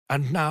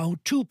And now,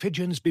 two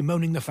pigeons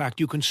bemoaning the fact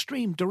you can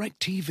stream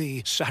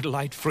DirecTV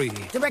satellite-free.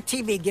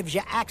 DirecTV gives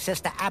you access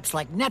to apps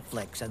like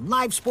Netflix and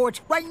live sports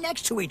right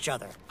next to each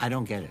other. I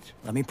don't get it.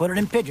 Let me put it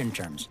in pigeon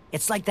terms.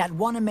 It's like that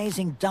one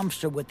amazing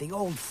dumpster with the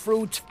old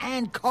fruits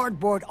and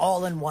cardboard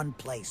all in one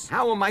place.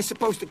 How am I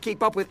supposed to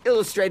keep up with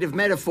illustrative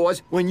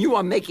metaphors when you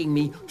are making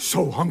me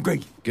so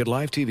hungry? Get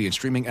live TV and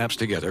streaming apps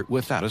together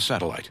without a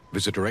satellite.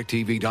 Visit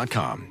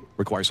DirecTV.com.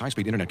 Requires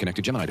high-speed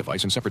internet-connected Gemini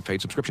device and separate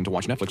paid subscription to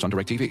watch Netflix on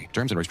DirecTV.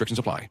 Terms and restrictions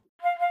apply.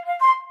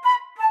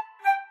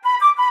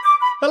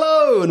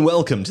 Hello and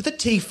welcome to the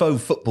TIFO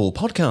Football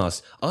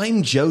Podcast.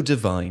 I'm Joe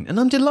Devine and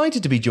I'm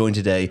delighted to be joined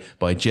today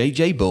by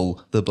JJ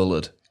Bull, the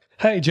Bullard.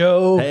 Hey,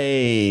 Joe.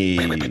 Hey.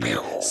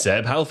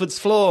 Seb Halford's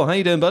Floor. How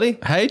you doing, buddy?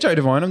 Hey, Joe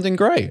Devine. I'm doing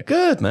great.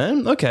 Good,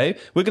 man. Okay.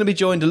 We're going to be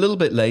joined a little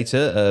bit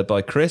later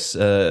by Chris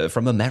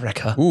from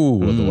America.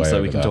 Ooh, all the way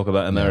so we over can there. talk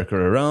about America,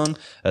 Iran,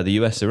 the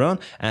US, Iran.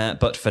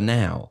 But for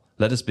now,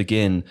 let us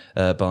begin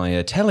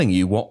by telling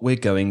you what we're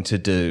going to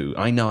do.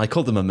 I know, I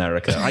called them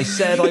America. I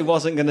said I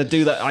wasn't going to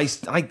do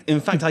that. In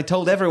fact, I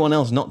told everyone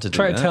else not to do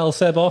Tried that. to tell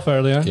Seb off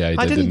earlier. Yeah,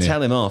 I didn't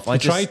tell him off. I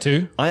tried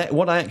to.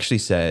 What I actually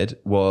said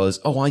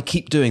was, I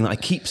keep doing that. I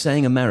keep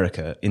saying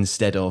America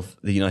instead of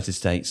the United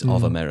States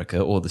of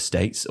America or the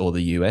States or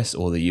the US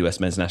or the US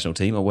men's national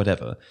team or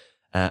whatever.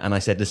 And I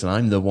said, listen,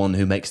 I'm the one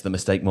who makes the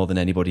mistake more than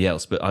anybody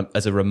else. But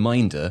as a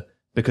reminder,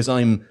 because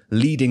I'm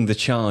leading the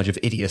charge of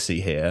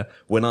idiocy here,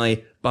 when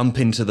I bump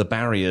into the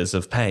barriers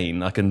of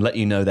pain, I can let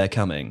you know they're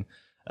coming.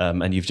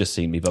 And you've just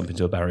seen me bump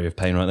into a barrier of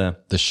pain right there.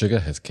 The sugar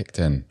has kicked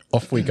in.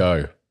 Off we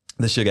go.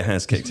 The sugar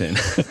has kicked in.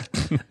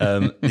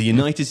 The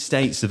United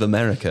States of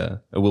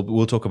America,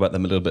 we'll talk about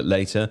them a little bit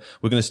later.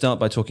 We're going to start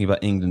by talking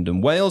about England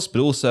and Wales,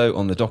 but also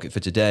on the docket for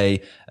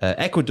today,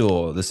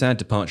 Ecuador, the sad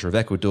departure of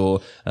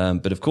Ecuador,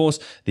 but of course,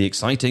 the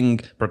exciting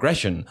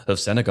progression of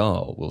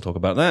Senegal. We'll talk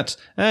about that.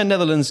 And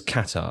Netherlands,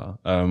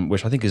 Qatar,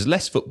 which I think is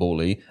less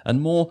football-y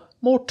and more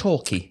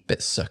talky.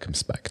 Bit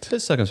circumspect.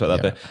 Let's circumspect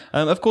that bit.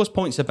 Of course,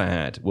 points are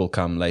bad will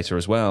come later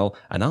as well,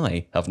 and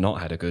I have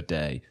not had a good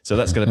day. So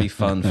that's going to be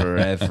fun for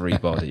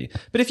everybody.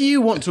 But if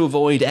you want to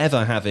avoid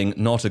ever having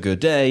not a good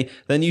day,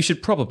 then you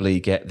should probably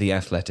get The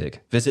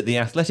Athletic. Visit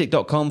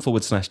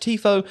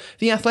theathletic.com/TIFO,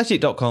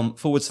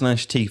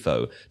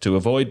 theathletic.com/TIFO to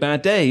avoid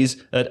bad days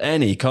at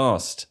any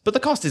cost. But the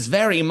cost is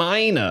very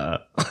minor.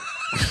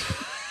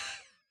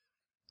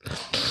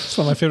 It's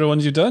one of my favourite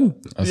ones you've done.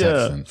 That's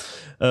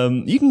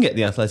excellent. You can get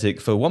The Athletic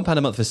for £1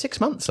 a month for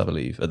 6 months, I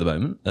believe, at the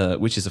moment,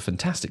 which is a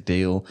fantastic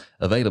deal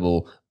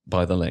available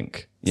by the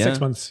link. Yeah? 6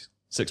 months.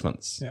 6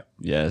 months. Yeah.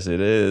 Yes, it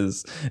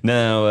is.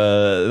 Now,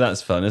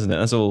 that's fun, isn't it?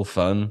 That's all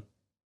fun.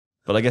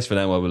 But I guess for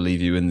now, I will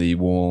leave you in the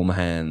warm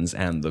hands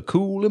and the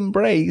cool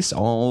embrace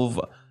of...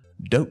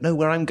 Don't know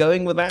where I'm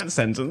going with that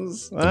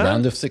sentence. The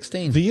round of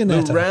 16.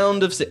 Viennetta. The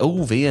round of...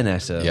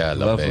 Viennetta. Yeah,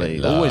 lovely.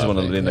 lovely. Always want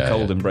to live in the Yeah,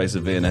 cold yeah. embrace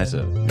of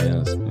Viennetta.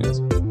 Yes, yes.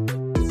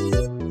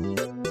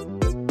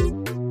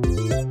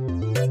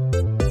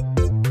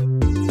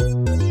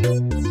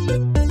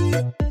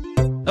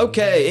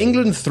 Okay,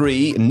 England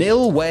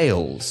 3-0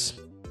 Wales.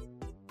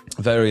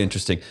 Very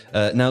interesting.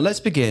 Now, let's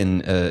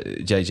begin,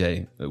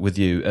 JJ, with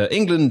you.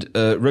 England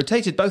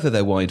rotated both of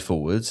their wide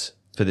forwards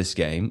for this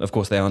game. Of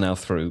course, they are now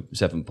through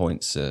 7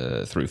 points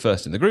through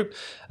first in the group.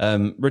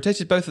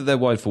 Rotated both of their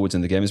wide forwards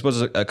in the game, as well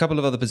as a couple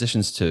of other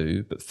positions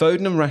too. But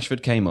Foden and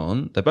Rashford came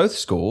on. They both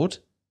scored.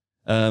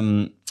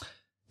 Does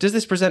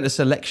this present a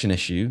selection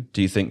issue,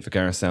 do you think, for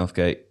Gareth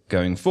Southgate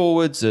going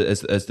forwards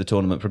as the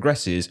tournament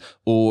progresses?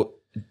 Or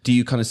do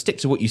you kind of stick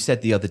to what you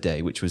said the other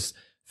day, which was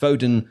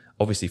Foden,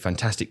 obviously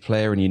fantastic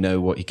player, and you know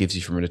what he gives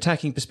you from an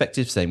attacking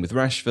perspective, same with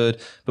Rashford.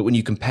 But when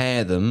you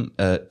compare them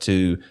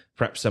to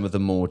perhaps some of the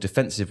more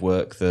defensive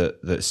work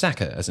that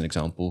Saka, as an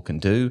example, can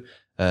do,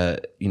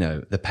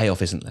 the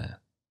payoff isn't there.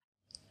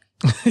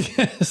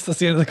 Yes, that's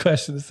the end of the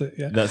question, is it?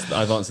 Yeah.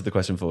 I've answered the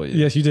question for you.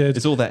 Yes, you did.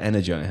 It's all that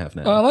energy I have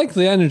now. I like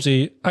the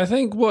energy. I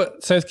think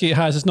what Southgate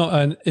has is not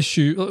an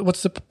issue.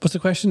 What's the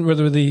question?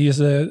 Whether he is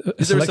a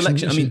Is there a selection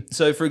selection? I issue? mean,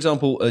 so for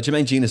example,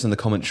 Jermaine Genius in the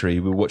commentary,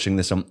 we were watching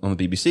this on the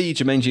BBC.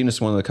 Jermaine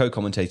Genius, one of the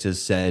co-commentators,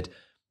 said,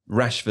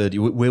 Rashford,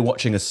 we're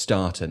watching a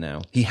starter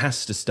now. He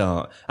has to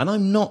start. And I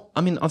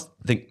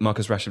think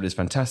Marcus Rashford is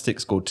fantastic,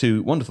 scored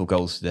 2 wonderful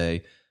goals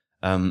today.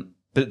 But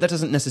that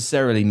doesn't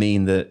necessarily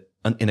mean that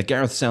in a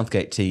Gareth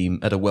Southgate team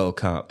at a World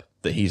Cup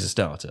that he's a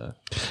starter.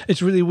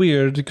 It's really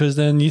weird because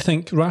then you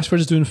think Rashford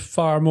is doing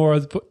far more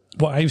of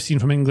what I've seen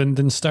from England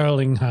than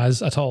Sterling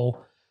has at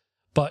all.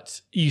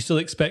 But you still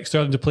expect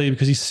Sterling to play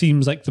because he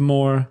seems like the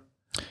more...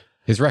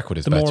 His record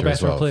is the more better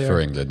as well player. for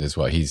England as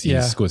well. He's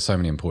scored so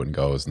many important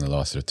goals in the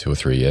last 2 or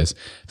 3 years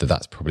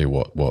that's probably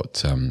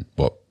what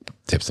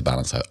tips the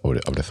balance. I would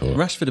have thought.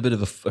 Rashford, a bit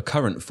of a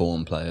current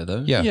form player,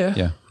 though.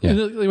 Yeah.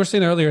 They were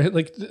saying earlier,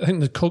 like I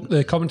think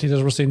the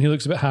commentators were saying he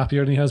looks a bit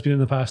happier than he has been in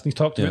the past, and he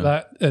talked about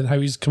that and how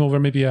he's come over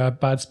maybe a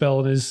bad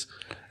spell in his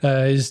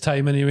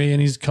time anyway, and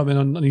he's come in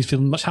and he's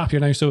feeling much happier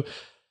now. So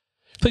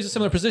plays a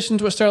similar position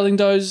to what Sterling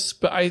does,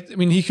 but I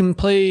mean he can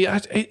play.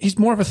 He's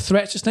more of a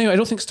threat just now. I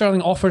don't think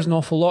Sterling offers an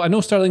awful lot. I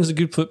know Sterling's a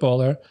good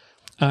footballer,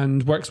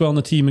 and works well on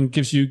the team and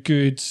gives you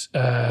good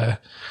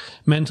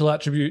mental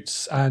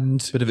attributes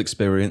and Bit of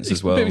experience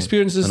as well. bit of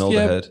experiences, and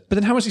overhead. But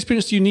then how much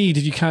experience do you need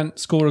if you can't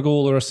score a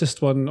goal or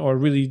assist one or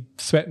really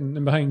sweating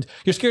in behind?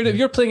 You're scared if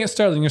you're playing at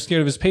Sterling, you're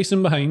scared of his pace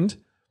in behind.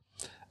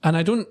 And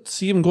I don't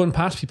see him going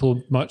past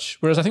people much.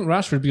 Whereas I think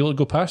Rashford would be able to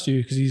go past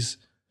you because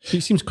he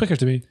seems quicker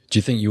to me. Do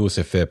you think you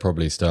also fear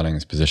probably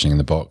Sterling's positioning in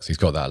the box? He's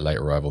got that late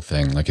arrival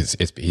thing. Like he's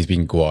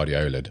been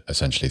Guardiola'd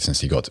essentially since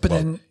he got to.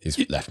 Then he's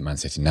left Man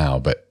City now,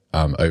 but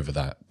over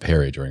that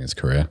period during his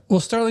career. Well,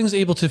 Sterling's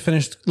able to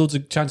finish loads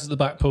of chances at the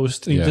back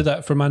post, and he did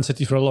that for Man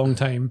City for a long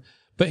time.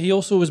 But he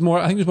also was more,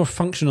 I think, he was more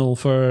functional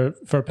for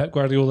Pep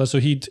Guardiola. So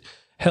he'd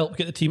help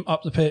get the team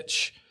up the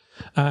pitch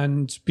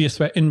and be a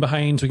threat in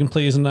behind, so he can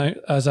play as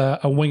a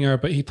winger,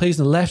 but he plays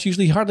on the left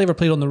usually. He hardly ever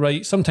played on the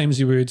right. Sometimes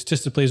he would,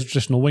 just to play as a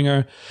traditional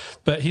winger,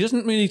 but he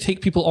doesn't really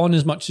take people on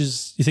as much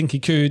as you think he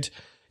could.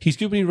 He's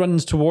good when he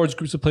runs towards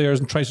groups of players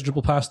and tries to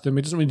dribble past them.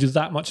 He doesn't really do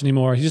that much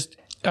anymore.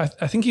 I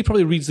think he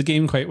probably reads the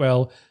game quite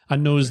well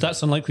and knows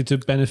that's unlikely to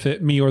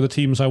benefit me or the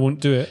team, so I won't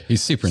do it.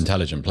 He's a super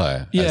intelligent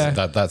player. Yeah.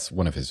 That's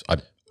one of his... I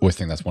always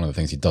think that's one of the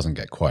things he doesn't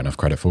get quite enough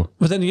credit for.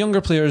 But then the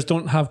younger players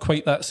don't have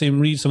quite that same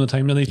read some of the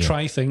time, and they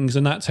try things,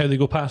 and that's how they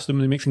go past them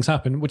and they make things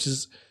happen, which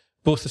is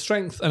both a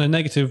strength and a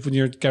negative when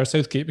you're Gareth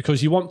Southgate,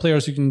 because you want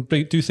players who can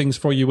do things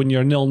for you when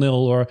you're 0-0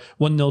 or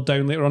 1-0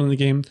 down later on in the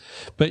game,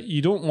 but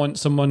you don't want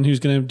someone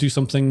who's going to do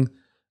something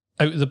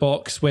out of the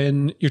box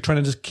when you're trying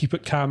to just keep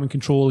it calm and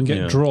control and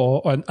get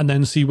draw and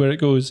then see where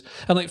it goes.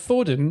 And like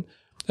Foden,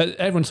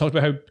 everyone's talked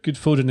about how good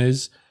Foden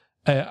is.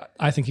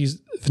 I think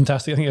he's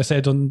fantastic. I think I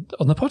said on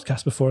the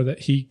podcast before that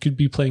he could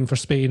be playing for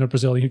Spain or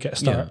Brazil and he'd get a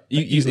start.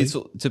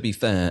 To be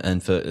fair,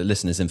 and for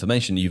listeners'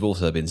 information, you've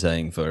also been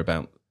saying for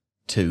about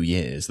 2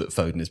 years that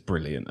Foden is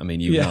brilliant. I mean,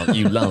 you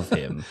love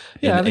him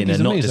in a not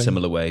amazing.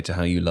 dissimilar way to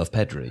how you love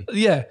Pedri.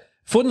 Yeah.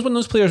 Foden's one of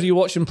those players you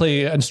watch him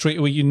play and straight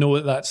away you know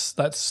that's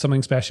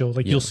something special.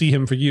 Like you'll see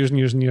him for years and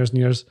years and years and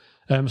years.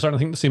 I'm starting to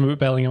think the same about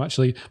Bellingham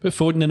actually, but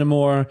Foden in a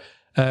more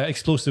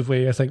explosive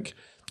way, I think.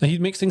 And he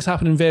makes things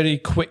happen in very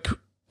quick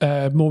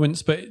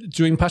moments, but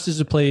during passages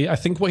of play, I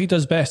think what he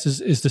does best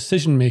is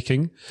decision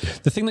making.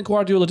 The thing that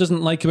Guardiola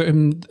doesn't like about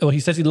him, well,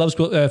 he says he loves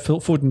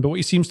Foden, but what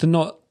he seems to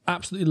not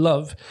absolutely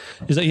love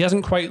is that he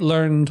hasn't quite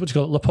learned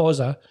La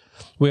Pausa,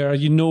 where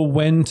you know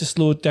when to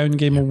slow down the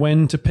game and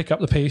when to pick up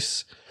the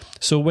pace.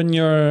 So when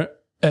you're,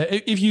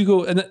 if you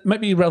go, and it might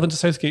be relevant to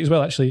Southgate as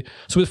well, actually.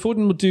 So with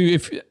Foden will do,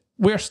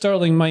 where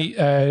Sterling might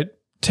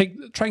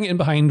trying it in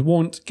behind,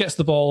 won't, gets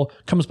the ball,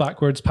 comes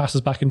backwards, passes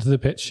back into the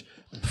pitch.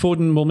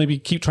 Foden will maybe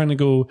keep trying to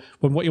go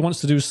when what he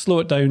wants to do is slow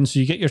it down so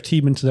you get your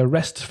team into their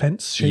rest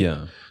defence shape.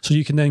 So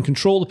you can then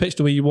control the pitch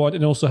the way you want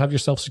and also have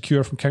yourself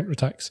secure from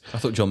counter-attacks. I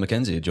thought John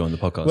McKenzie had joined the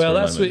podcast. Well,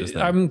 that's what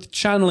I'm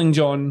channeling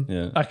John.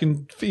 Yeah. I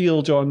can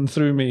feel John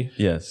through me.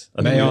 Yes.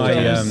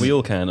 We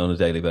all can on a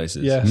daily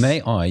basis. Yes.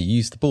 May I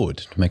use the board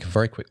to make a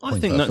very quick point? I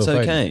think that's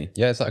okay.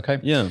 Yeah, is that okay?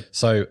 Yeah.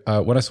 So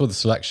when I saw the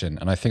selection,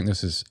 and I think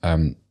this is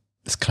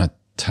this kind of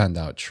turned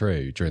out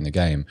true during the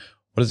game,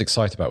 what I was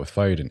excited about with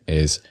Foden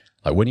is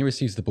like when he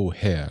receives the ball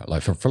here,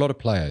 like for a lot of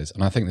players,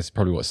 and I think this is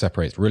probably what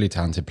separates really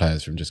talented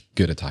players from just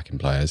good attacking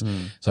players.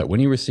 So when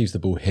he receives the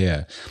ball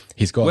here,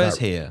 he's got Where's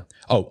here?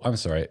 Oh, I'm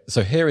sorry.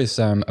 So here is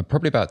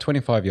probably about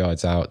 25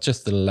 yards out,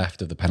 just to the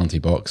left of the penalty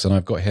box, and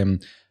I've got him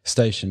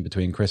stationed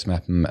between Chris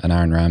Mepham and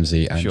Aaron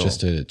Ramsey, and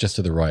just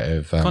to the right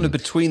of kind of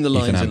between the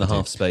lines Ethan in the Ampadu.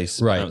 half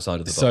space outside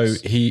of the box.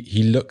 So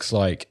he looks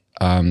like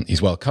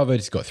he's well covered.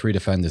 He's got 3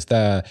 defenders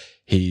there.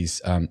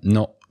 He's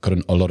not got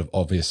a lot of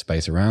obvious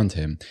space around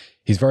him.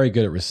 He's very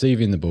good at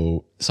receiving the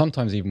ball,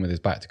 sometimes even with his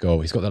back to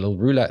goal. He's got that little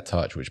roulette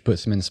touch, which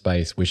puts him in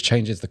space, which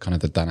changes the kind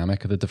of the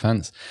dynamic of the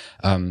defense.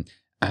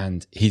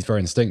 And he's very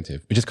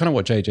instinctive, which is kind of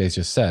what JJ's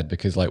just said,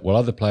 because like while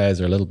other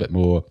players are a little bit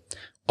more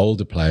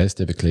older players,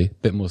 typically a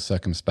bit more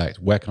circumspect,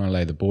 where can I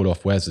lay the ball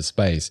off? Where's the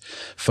space?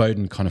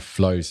 Foden kind of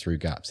flows through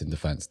gaps in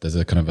defense. There's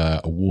a kind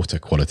of a water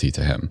quality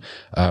to him.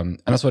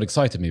 And that's what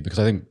excited me, because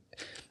I think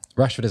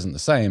Rashford isn't the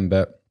same,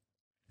 but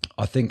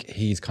I think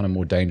he's kind of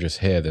more dangerous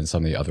here than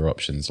some of the other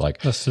options.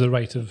 Like that's to the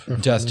right of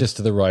just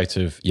to the right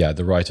of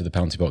the right of the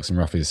penalty box in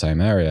roughly the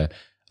same area.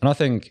 And I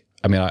think,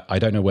 I mean, I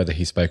don't know whether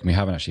he's spoken. We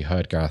haven't actually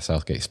heard Gareth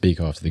Southgate speak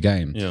after the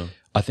game. Yeah.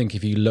 I think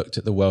if you looked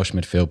at the Welsh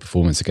midfield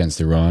performance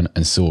against Iran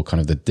and saw kind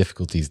of the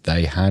difficulties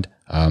they had,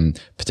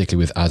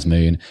 particularly with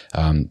Azmoun,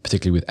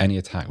 particularly with any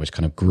attack which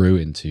kind of grew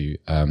into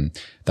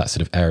that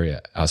sort of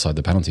area outside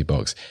the penalty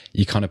box,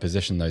 you kind of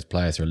position those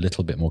players who are a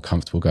little bit more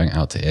comfortable going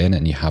out to in,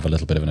 and you have a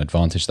little bit of an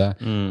advantage there.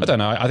 I don't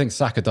know. I think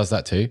Saka does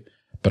that too.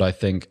 But I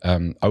think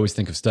I always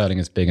think of Sterling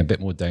as being a bit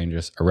more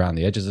dangerous around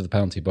the edges of the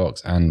penalty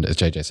box, and as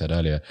JJ said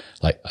earlier,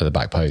 like at the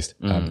back post,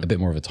 a bit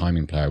more of a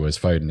timing player, whereas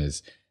Foden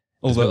is.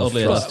 Although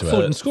oddly enough,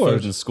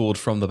 Foden scored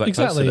from the back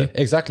exactly. post.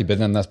 Exactly, but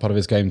then that's part of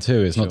his game too.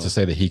 It's not to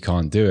say that he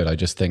can't do it. I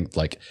just think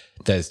like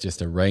there's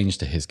just a range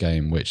to his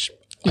game which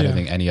I don't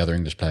think any other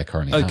English player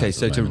currently has. Okay,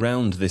 so to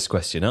round this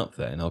question up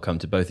then, I'll come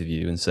to both of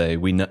you and say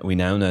we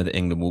now know that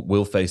England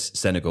will face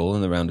Senegal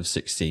in the round of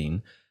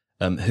 16.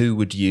 Who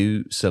would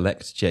you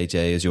select,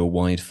 JJ, as your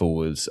wide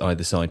forwards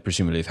either side,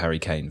 presumably of Harry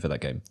Kane, for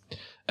that game?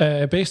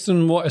 Based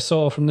on what I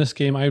saw from this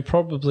game, I would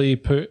probably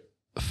put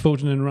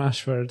Foden and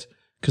Rashford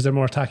because they're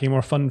more attacking,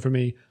 more fun for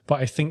me.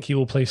 But I think he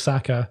will play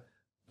Saka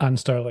and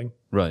Sterling.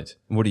 Right.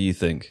 What do you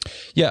think?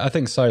 Yeah, I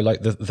think so.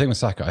 Like the thing with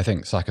Saka, I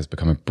think Saka's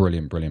become a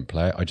brilliant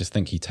player. I just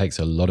think he takes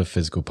a lot of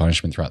physical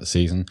punishment throughout the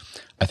season.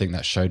 I think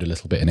that showed a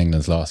little bit in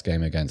England's last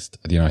game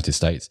against the United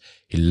States.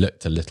 He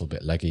looked a little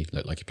bit leggy,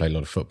 looked like he played a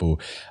lot of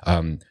football.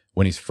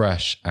 When he's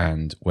fresh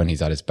and when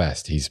he's at his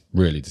best, he's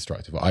really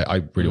destructive.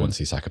 I really want to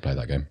see Saka play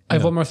that game. I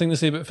have one more thing to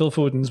say about Phil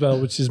Foden as well,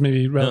 which is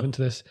maybe relevant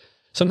to this.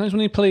 Sometimes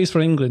when he plays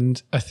for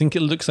England, I think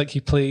it looks like he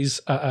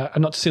plays,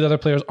 and not to say that other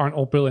players aren't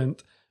all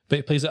brilliant, but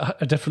he plays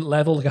at a different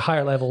level, like a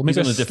higher level. Maybe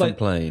He's on a different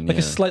plane. Like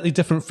a slightly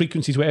different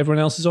frequency to what everyone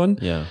else is on.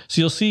 Yeah.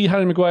 So you'll see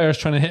Harry Maguire's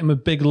trying to hit him a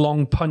big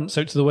long punch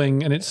out to the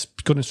wing and it's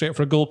going straight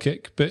for a goal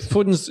kick. But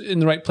Foden's in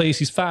the right place.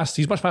 He's fast.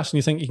 He's much faster than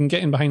you think. He can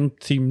get in behind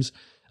teams.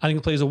 And he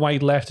can play as a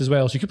wide left as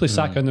well. So you could play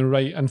Saka on the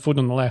right and Foden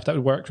on the left. That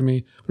would work for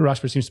me. But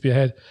Rashford seems to be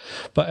ahead.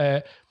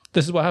 But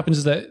this is what happens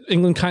is that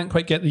England can't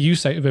quite get the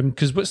use out of him.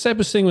 Because what Seb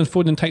was saying when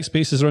Foden in tight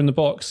spaces around the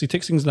box, he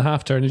takes things in the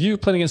half turn. If you're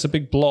playing against a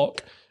big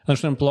block and they're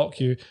trying to block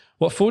you,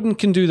 what Foden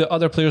can do that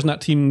other players in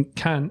that team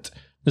can't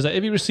is that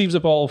if he receives a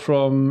ball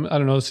from, I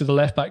don't know, say the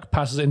left back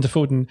passes it into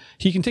Foden,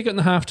 he can take it in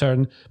the half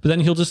turn, but then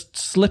he'll just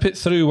slip it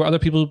through where other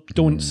people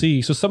don't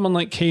see. So someone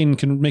like Kane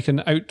can make an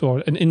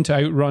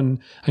into-out run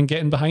and get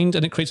in behind,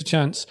 and it creates a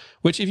chance,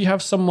 which if you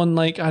have someone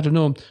like, I don't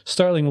know,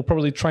 Sterling will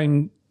probably try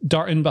and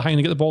dart in behind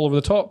and get the ball over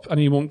the top, and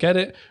he won't get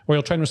it, or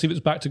he'll try and receive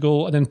it back to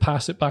goal and then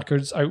pass it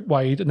backwards out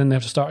wide, and then they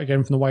have to start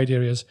again from the wide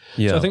areas.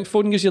 Yeah. So I think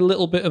Foden gives you a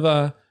little bit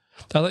of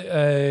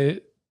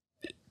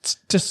it's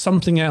just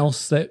something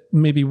else that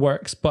maybe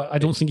works, but I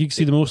don't think you can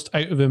see the most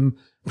out of him,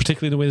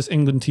 particularly the way this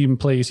England team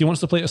plays. He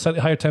wants to play at a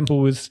slightly higher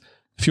tempo with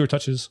fewer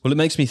touches. Well, it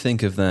makes me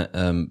think of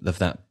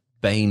that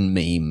Bane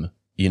meme.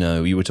 You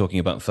know, you were talking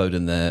about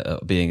Foden there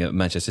being a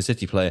Manchester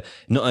City player.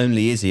 Not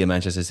only is he a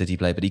Manchester City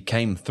player, but he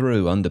came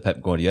through under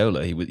Pep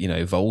Guardiola. He was,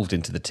 evolved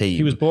into the team.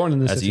 He was born in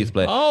the as city. a youth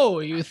player. Oh,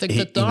 you think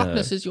the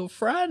darkness is your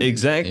friend?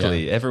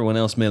 Exactly. Yeah. Everyone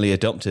else merely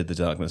adopted the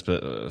darkness,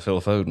 but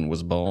Phil Foden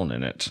was born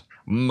in it,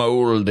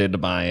 molded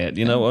by it.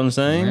 You know what I'm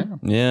saying?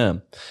 Yeah.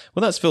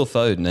 Well, that's Phil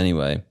Foden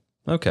anyway.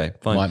 Okay,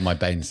 fine. My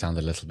Bane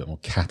sounded a little bit more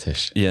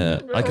cattish.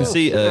 Yeah, I can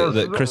see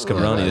that Chris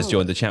Cabrani has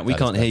joined the chat. We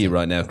can't hear you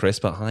right now, Chris,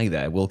 but hi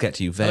there. We'll get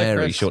to you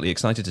very shortly.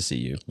 Excited to see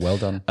you. Well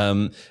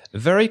done.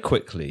 Very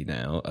quickly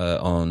now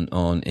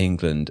on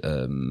England,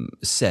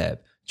 Seb.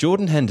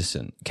 Jordan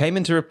Henderson came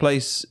in to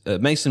replace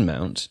Mason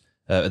Mount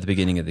at the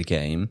beginning of the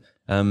game.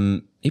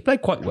 He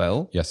played quite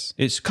well. Yes.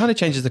 It kind of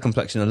changes the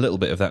complexion a little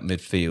bit of that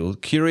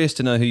midfield. Curious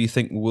to know who you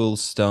think will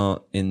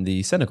start in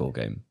the Senegal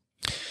game.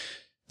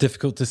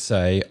 Difficult to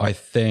say. I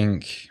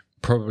think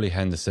probably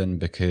Henderson,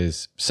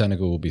 because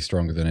Senegal will be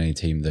stronger than any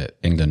team that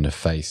England have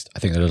faced. I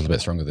think they're a little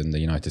bit stronger than the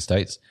United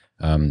States.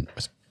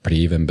 It's pretty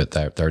even, but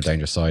they're a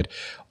dangerous side.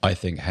 I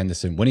think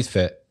Henderson, when he's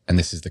fit, and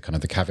this is the kind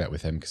of the caveat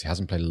with him because he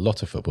hasn't played a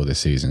lot of football this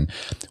season.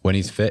 When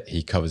he's fit,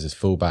 he covers his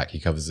fullback. He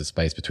covers the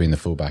space between the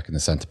fullback and the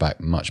centre back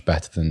much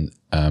better than.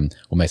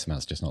 Mason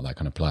Mount's just not that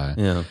kind of player.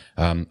 Yeah.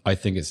 I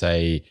think it's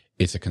a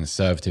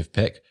conservative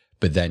pick.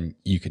 But then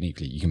you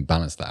can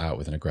balance that out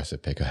with an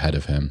aggressive pick ahead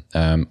of him.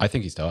 I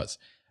think he starts.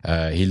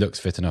 He looks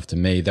fit enough to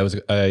me. There was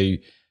the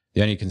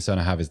only concern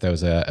I have is there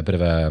was a bit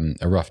of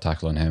a rough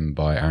tackle on him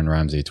by Aaron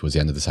Ramsey towards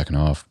the end of the second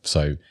half.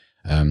 So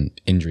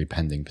injury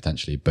pending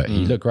potentially, but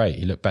he looked great.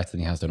 He looked better than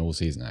he has done all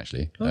season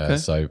actually. Okay.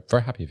 So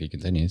very happy if he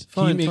continues.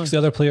 He makes the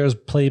other players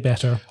play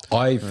better.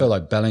 I feel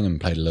like Bellingham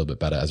played a little bit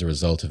better as a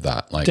result of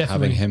that. Like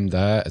Definitely. having him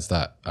there as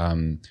that,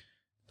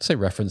 say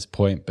reference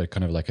point, but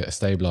kind of like a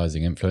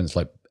stabilizing influence.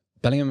 Like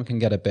Bellingham can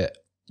get a bit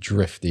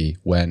drifty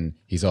when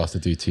he's asked to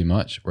do too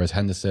much, whereas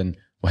Henderson's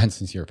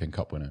European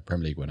Cup winner,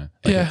 Premier League winner.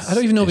 Like I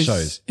don't even know if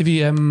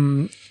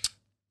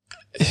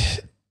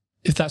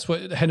that's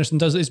what Henderson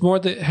does. It's more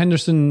that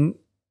Henderson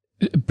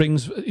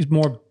is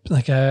more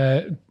like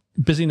a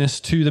busyness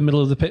to the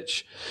middle of the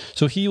pitch.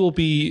 So he will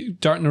be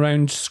darting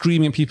around,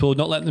 screaming at people,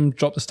 not letting them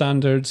drop the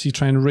standards. He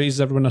try and raise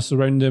everyone else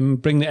around him,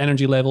 bring the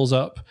energy levels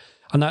up.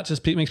 And that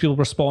just makes people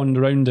respond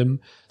around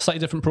him. Slightly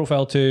different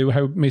profile to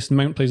how Mason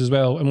Mount plays as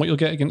well. And what you'll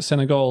get against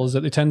Senegal is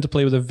that they tend to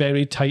play with a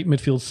very tight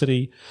midfield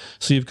three.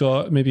 So you've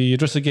got maybe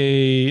Idrissa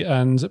Gueye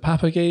and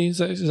Papa Gueye, is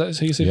that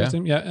how you say his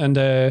name?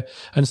 Yeah.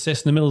 And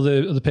Sis in the middle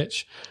of the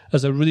pitch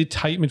as a really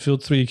tight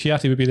midfield three.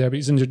 Kiati would be there, but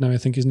he's injured now, I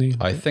think, isn't he?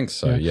 I think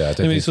so, yeah.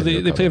 Anyway, so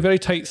they play a very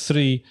tight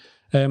three.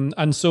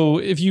 And so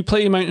if you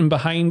play Mount in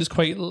behind, it's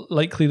quite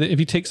likely that if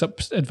he takes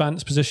up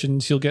advanced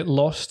positions, he'll get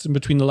lost in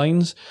between the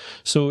lines.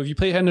 So if you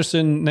play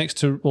Henderson next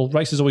to,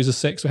 Rice is always a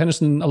 6, so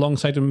Henderson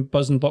alongside him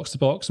buzzing box to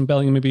box and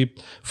Bellingham maybe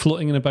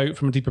floating in about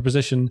from a deeper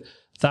position,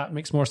 that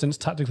makes more sense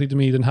tactically to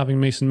me than having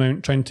Mason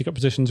Mount trying to take up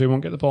positions where he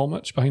won't get the ball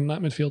much behind that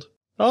midfield.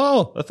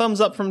 Oh, a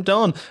thumbs up from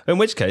Don. In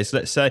which case,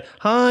 let's say,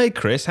 hi,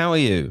 Chris, how are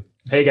you?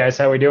 Hey guys,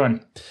 how we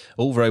doing?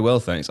 All very well,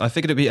 thanks. I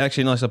figured it'd be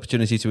actually a nice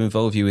opportunity to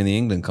involve you in the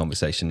England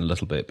conversation a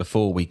little bit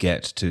before we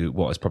get to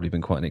what has probably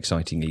been quite an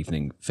exciting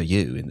evening for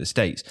you in the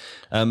States.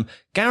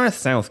 Gareth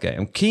Southgate,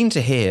 I'm keen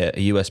to hear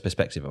a US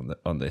perspective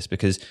on this,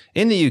 because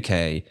in the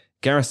UK,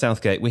 Gareth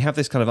Southgate, we have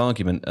this kind of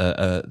argument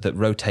that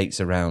rotates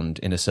around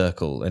in a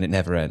circle and it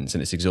never ends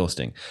and it's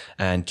exhausting.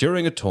 And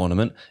during a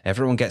tournament,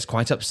 everyone gets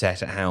quite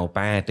upset at how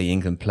badly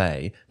England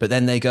play, but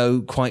then they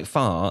go quite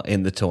far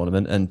in the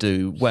tournament and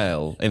do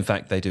well. In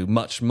fact, they do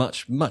much,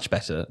 much, much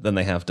better than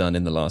they have done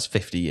in the last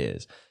 50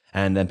 years.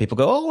 And then people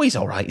go, oh, he's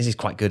all right. He's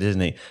quite good, isn't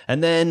he?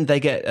 And then they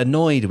get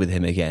annoyed with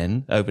him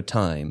again over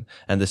time,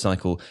 and the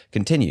cycle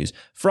continues.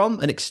 From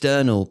an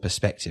external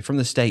perspective, from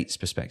the States'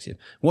 perspective,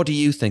 what do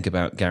you think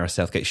about Gareth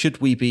Southgate? Should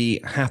we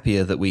be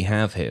happier that we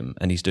have him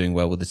and he's doing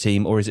well with the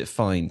team, or is it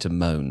fine to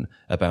moan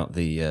about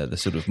the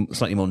sort of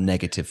slightly more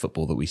negative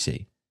football that we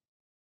see?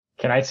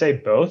 Can I say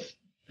both?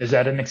 Is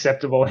that an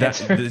acceptable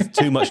answer? There's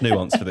too much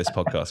nuance for this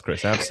podcast,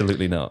 Chris.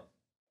 Absolutely not.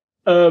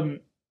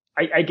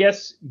 I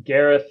guess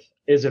Gareth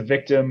is a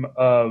victim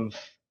of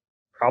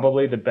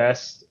probably the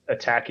best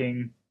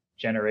attacking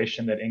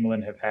generation that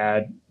England have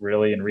had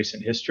really in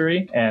recent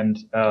history. And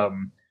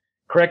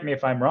correct me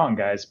if I'm wrong,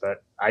 guys,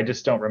 but I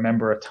just don't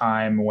remember a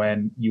time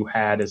when you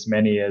had as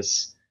many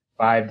as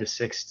 5 to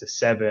 6 to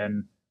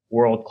 7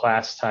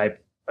 world-class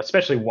type,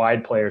 especially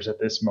wide players at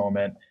this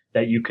moment,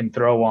 that you can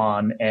throw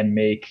on and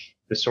make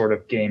the sort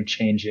of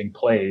game-changing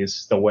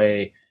plays the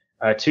way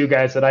two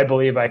guys that I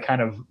believe I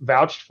kind of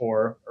vouched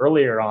for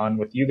earlier on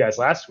with you guys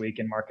last week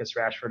in Marcus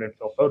Rashford and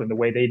Phil Foden, the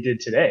way they did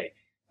today.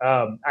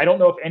 I don't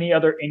know if any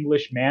other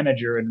English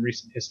manager in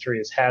recent history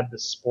has had the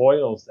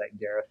spoils that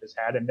Gareth has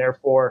had, and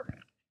therefore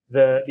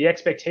the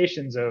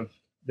expectations of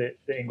the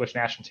English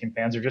national team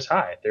fans are just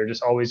high. They're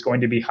just always going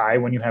to be high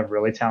when you have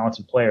really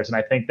talented players, and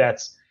I think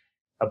that's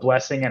a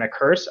blessing and a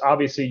curse.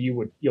 Obviously,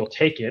 you'll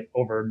take it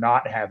over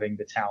not having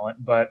the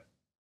talent, but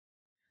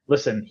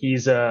listen,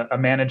 he's a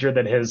manager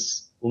that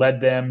has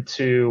led them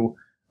to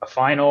a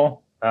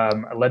final,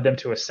 led them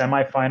to a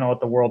semifinal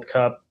at the World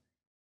Cup.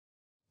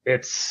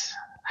 It's,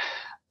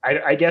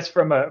 I guess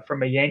from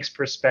a Yanks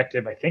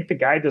perspective, I think the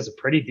guy does a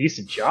pretty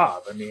decent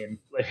job. I mean,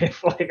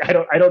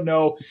 I don't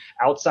know,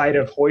 outside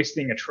of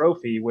hoisting a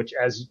trophy, which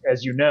as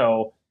you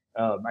know,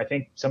 I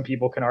think some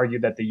people can argue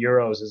that the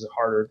Euros is a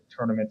harder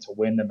tournament to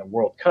win than the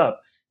World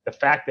Cup. The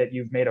fact that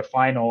you've made a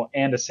final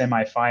and a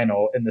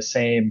semifinal in the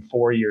same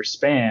 4-year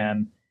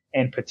span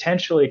and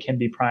potentially can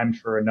be primed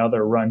for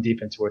another run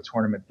deep into a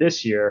tournament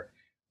this year,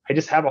 I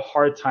just have a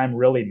hard time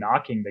really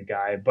knocking the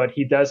guy, but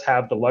he does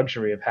have the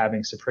luxury of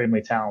having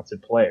supremely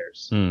talented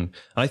players.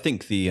 I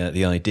think the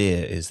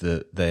idea is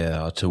that they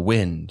are to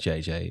win,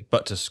 JJ,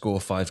 but to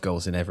score 5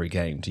 goals in every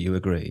game. Do you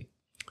agree?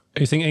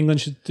 You think England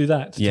should do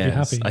that to be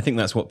happy? I think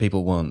that's what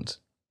people want.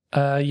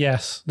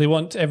 Yes, they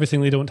want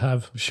everything they don't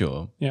have.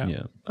 Sure.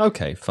 Yeah.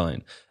 Okay,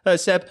 fine.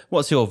 Seb,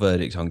 what's your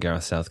verdict on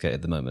Gareth Southgate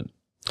at the moment?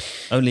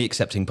 Only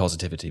accepting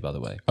positivity, by the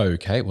way.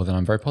 Okay, well then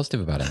I'm very positive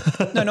about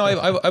it. No,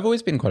 I've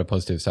always been quite a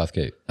positive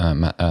Southgate.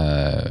 I'm not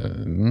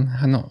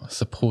a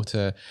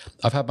supporter.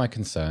 I've had my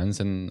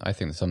concerns, and I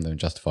think that some of them are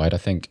justified. I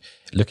think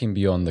looking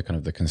beyond the kind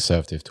of the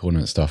conservative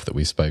tournament stuff that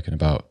we've spoken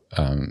about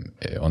on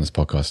this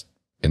podcast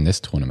in this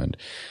tournament,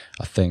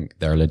 I think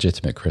there are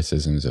legitimate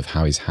criticisms of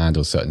how he's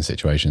handled certain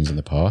situations in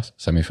the past.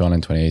 Semi-final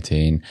in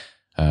 2018,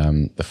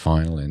 the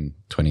final in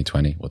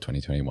 2020 or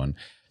 2021.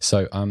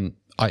 So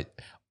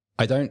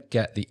I don't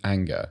get the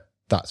anger.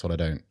 That's what I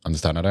don't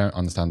understand. I don't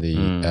understand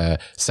the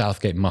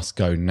Southgate must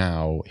go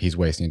now. He's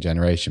wasting a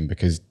generation,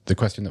 because the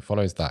question that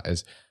follows that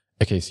is,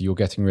 okay, so you're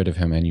getting rid of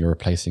him and you're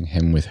replacing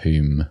him with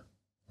whom,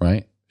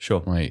 right?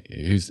 Sure. Like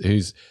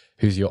who's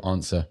your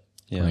answer?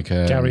 Yeah. Like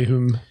Gary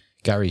whom?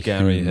 Gary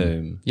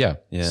whom? Yeah.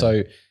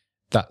 So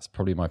that's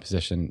probably my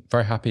position.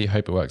 Very happy.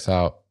 Hope it works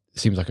out.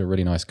 Seems like a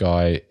really nice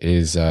guy.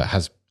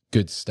 Has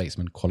good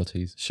statesman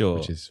qualities, sure,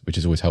 which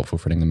is always helpful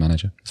for an England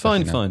manager.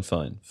 Fine.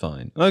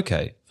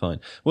 Okay, fine.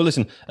 Well,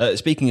 listen,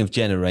 speaking of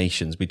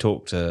generations, we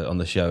talked on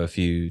the show a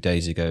few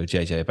days ago,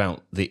 JJ,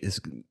 about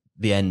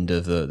the end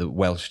of the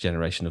Welsh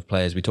generation of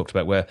players. We talked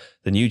about where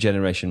the new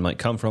generation might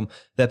come from.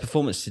 Their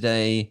performance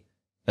today,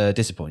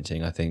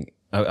 disappointing, I think.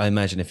 I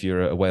imagine if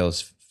you're a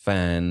Wales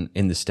fan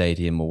in the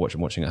stadium or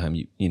watching at home,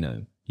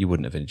 you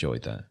wouldn't have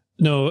enjoyed that.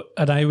 No,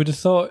 and I would have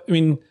thought, I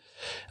mean,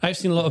 I've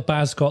seen a lot of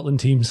bad Scotland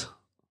teams.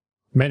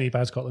 Many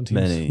bad Scotland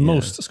teams.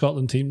 Most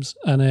Scotland teams.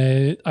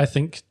 And I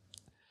think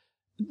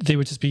they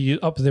would just be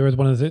up there with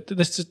one of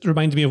this just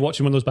reminded me of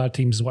watching one of those bad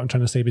teams, is what I'm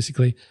trying to say,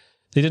 basically.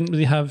 They didn't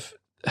really have,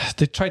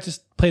 they tried to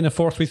play in a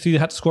 4-3-3, they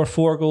had to score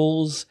 4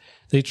 goals.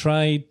 They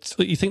tried,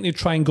 you think they'd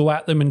try and go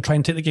at them and try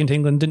and take the game to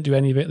England, didn't do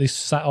any of it. They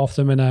sat off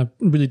them in a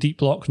really deep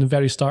block from the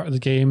very start of the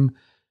game.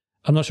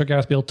 I'm not sure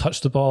Gareth Bale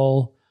touched the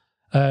ball.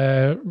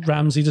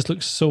 Ramsey just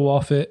looks so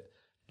off it.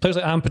 Players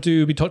like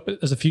Ampadu, we talked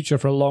about as a future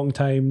for a long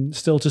time,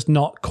 still just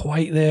not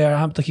quite there.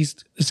 Like he's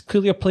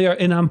clearly a player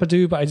in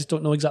Ampadu, but I just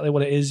don't know exactly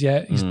what it is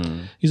yet.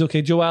 He's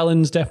okay. Joe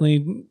Allen's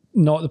definitely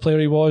not the player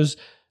he was.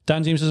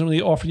 Dan James doesn't really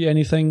offer you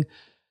anything.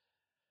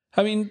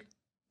 I mean,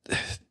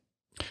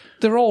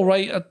 they're all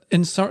right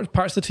in certain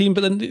parts of the team,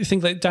 but then you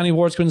think like Danny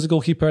Ward's wins the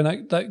goalkeeper,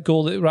 and that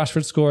goal that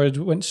Rashford scored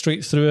went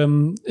straight through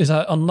him. Is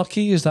that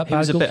unlucky? Is that He bad?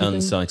 was a bit goalkeeping?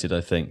 unsighted,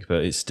 I think,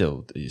 but it's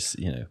still,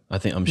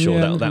 I'm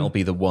sure that'll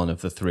be the one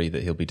of the three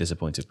that he'll be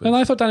disappointed with. And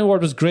I thought Danny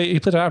Ward was great. He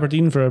played at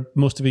Aberdeen for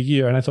most of a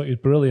year, and I thought he was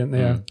brilliant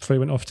there before he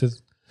went off to.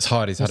 It's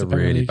hard. He's had a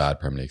Premier really League. bad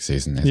Premier League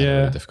season. He's had a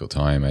really difficult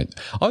time.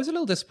 I was a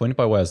little disappointed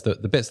by Wales. The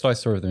bits that I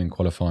saw of them in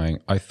qualifying,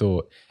 I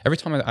thought every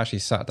time I actually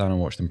sat down and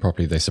watched them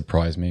properly, they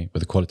surprised me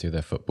with the quality of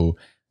their football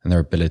and their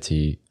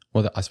ability.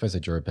 Well, I suppose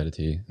their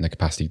durability and their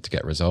capacity to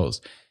get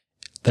results.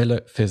 They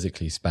look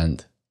physically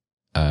spent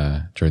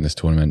during this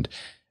tournament.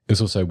 It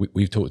was also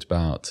we've talked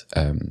about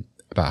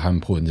how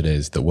important it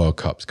is that World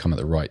Cups come at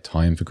the right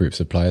time for groups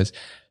of players.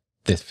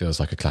 This feels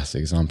like a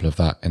classic example of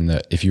that. In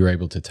that, if you're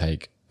able to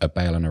take a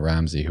Bale and a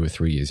Ramsey who are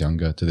 3 years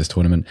younger to this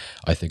tournament,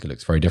 I think it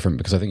looks very different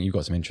because I think you've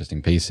got some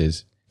interesting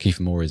pieces. Kiefer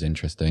Moore is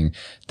interesting.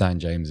 Dan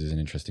James is an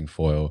interesting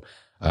foil.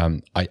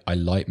 I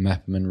like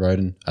Mepham and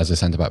Rodon as a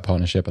centre-back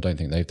partnership. I don't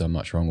think they've done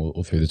much wrong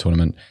all through the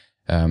tournament.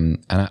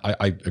 And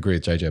I agree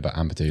with JJ about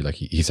Ampadu. Like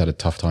he's had a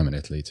tough time in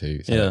Italy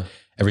too. So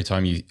every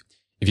time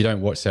if you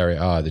don't watch Serie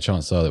A, the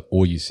chances are that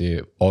all you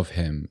see of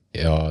him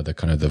are the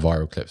kind of the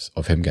viral clips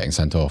of him getting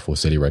sent off or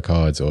silly red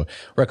cards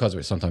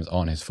which sometimes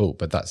aren't his fault,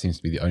 but that seems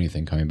to be the only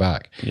thing coming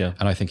back. Yeah.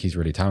 And I think he's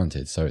really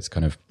talented. So it's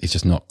he's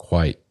just not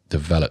quite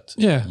developed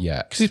yet.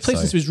 Because he's played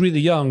since he was really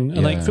young.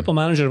 And like Football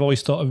Manager, I've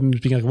always thought of him as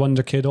being like a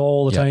wonder kid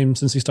all the time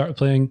since he started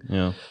playing.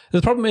 Yeah.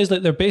 The problem is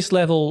like their base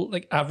level,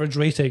 like average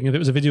rating, if it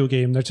was a video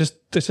game, they're just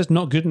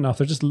not good enough.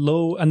 They're just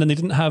low. And then they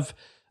didn't have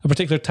a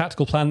particular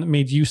tactical plan that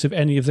made use of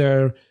any of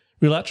their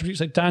real attributes.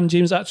 Like Dan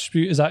James'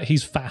 attribute is that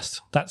he's fast.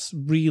 That's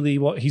really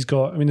what he's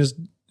got. I mean,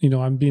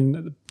 I'm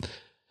being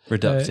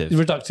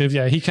reductive,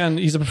 yeah.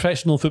 He's a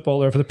professional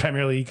footballer for the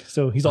Premier League,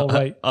 so he's all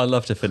right. I'd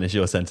love to finish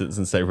your sentence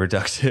and say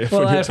reductive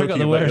well, when you're I forgot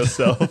talking the about word.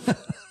 yourself.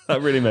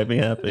 That really made me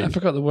happy. I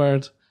forgot the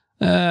word.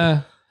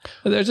 They're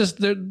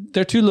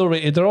too low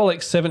rated. They're all like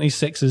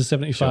 76s,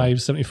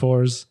 75s,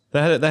 74s.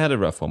 They had a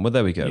rough one. Well,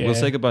 there we go. Yeah. We'll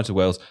say goodbye to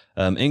Wales.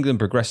 England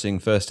progressing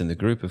first in the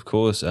group, of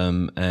course,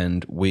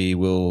 and we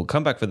will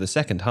come back for the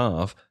second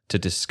half to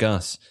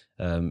discuss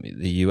the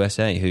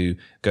USA, who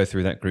go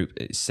through that group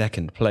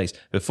second place.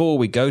 Before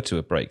we go to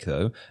a break,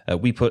 though,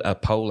 we put a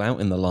poll out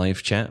in the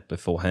live chat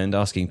beforehand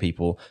asking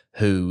people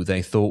who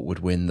they thought would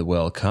win the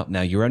World Cup.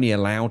 Now, you're only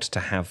allowed to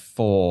have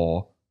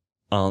 4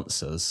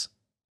 answers.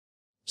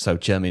 So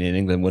Germany and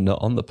England were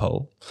not on the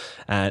poll,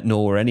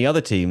 nor were any other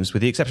teams,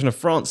 with the exception of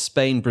France,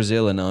 Spain,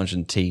 Brazil, and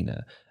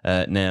Argentina.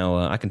 Now,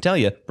 I can tell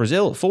you,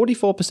 Brazil,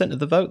 44% of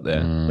the vote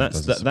there.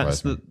 That's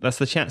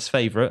the chat's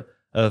favourite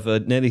of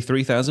nearly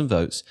 3,000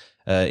 votes.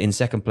 In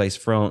second place,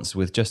 France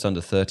with just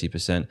under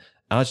 30%.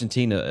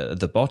 Argentina at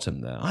the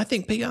bottom there. I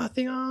think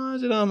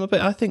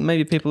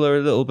maybe people are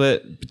a little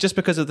bit, just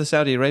because of the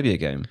Saudi Arabia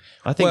game.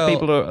 I think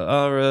people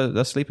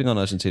are sleeping on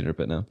Argentina a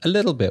bit now. A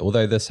little bit,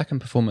 although the second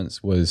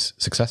performance was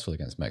successful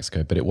against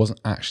Mexico, but it wasn't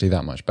actually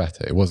that much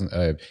better. It wasn't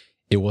the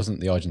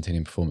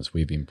Argentinian performance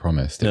we've been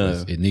promised.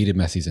 It needed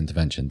Messi's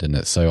intervention, didn't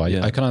it? So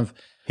I kind of...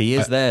 He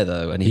is there,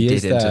 though, and he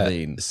did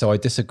intervene. So I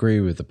disagree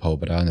with the poll,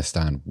 but I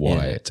understand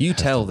why. Yeah. You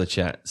tell the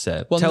chat,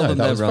 Seb. Well, tell them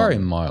that they're was wrong. very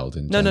mild.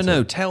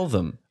 No, tell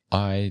them.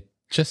 I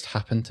just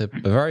happen to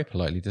very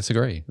politely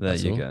disagree. There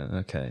you go.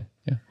 Okay.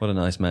 Yeah. What a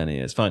nice man he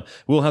is. Fine.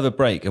 We'll have a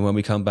break, and when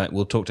we come back,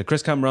 we'll talk to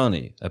Chris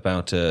Kamrani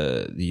about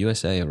the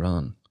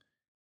USA-Iran.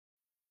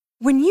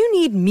 When you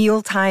need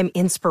mealtime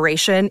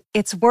inspiration,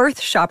 it's worth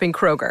shopping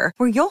Kroger,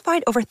 where you'll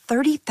find over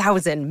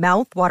 30,000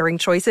 mouth-watering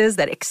choices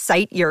that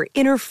excite your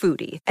inner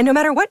foodie. And no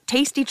matter what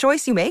tasty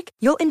choice you make,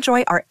 you'll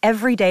enjoy our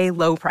everyday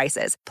low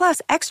prices,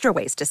 plus extra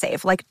ways to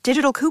save, like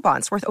digital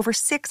coupons worth over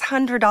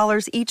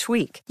 $600 each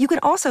week. You can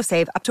also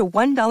save up to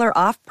 $1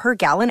 off per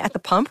gallon at the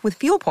pump with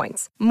fuel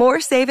points.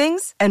 More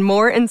savings and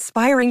more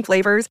inspiring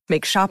flavors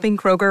make shopping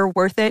Kroger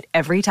worth it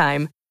every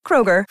time.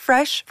 Kroger,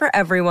 fresh for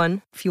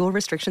everyone. Fuel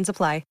restrictions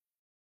apply.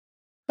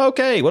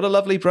 Okay, what a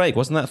lovely break.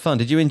 Wasn't that fun?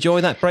 Did you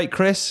enjoy that break,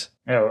 Chris?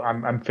 No,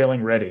 I'm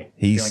feeling ready.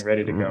 He's feeling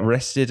ready to go.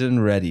 Rested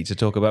and ready to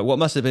talk about what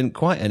must have been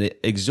quite an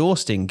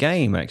exhausting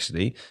game,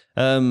 actually.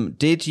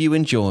 Did you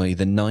enjoy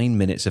the 9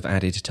 minutes of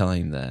added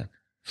time there?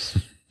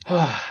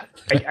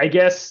 I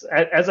guess,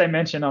 as I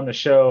mentioned on the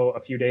show a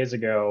few days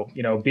ago,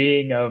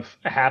 being of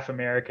half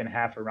American,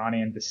 half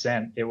Iranian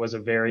descent, it was a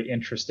very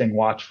interesting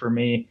watch for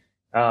me.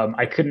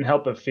 I couldn't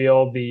help but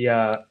feel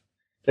the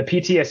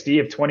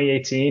PTSD of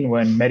 2018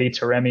 when Mehdi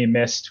Taremi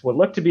missed what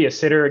looked to be a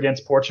sitter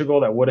against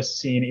Portugal that would have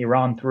seen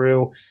Iran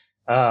through.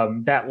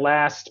 That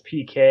last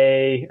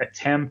PK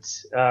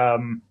attempt,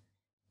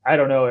 I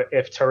don't know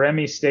if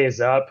Taremi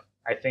stays up.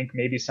 I think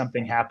maybe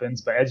something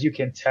happens, but as you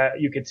could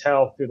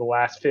tell through the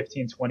last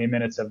 15, 20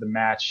 minutes of the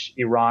match,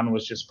 Iran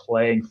was just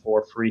playing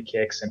for free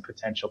kicks and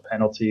potential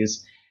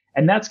penalties.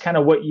 And that's kind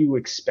of what you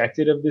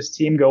expected of this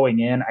team going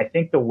in. I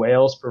think the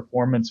Wales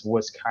performance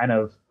was kind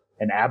of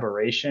an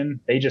aberration.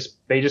 They just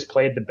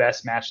played the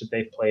best match that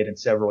they've played in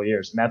several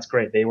years, and that's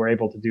great. They were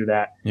able to do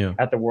that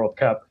at the World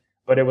Cup.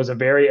 but it was a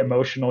very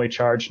emotionally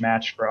charged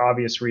match for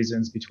obvious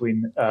reasons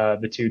between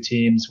the two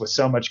teams, with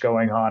so much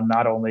going on,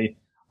 not only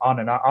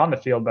on the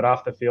field, but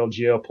off the field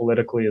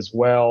geopolitically as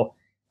well.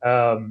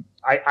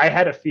 I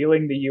had a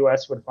feeling the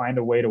U.S. would find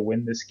a way to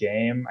win this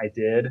game. I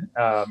did.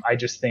 I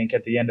just think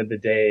at the end of the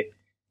day,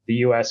 the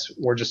U.S.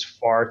 were just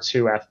far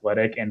too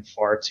athletic and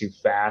far too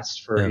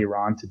fast for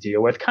Iran to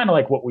deal with. Kind of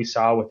like what we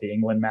saw with the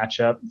England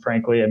matchup,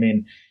 frankly. I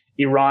mean,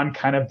 Iran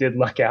kind of did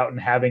luck out in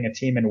having a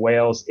team in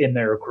Wales in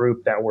their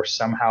group that were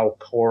somehow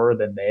poorer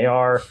than they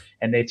are,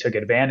 and they took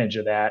advantage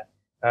of that.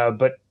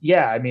 But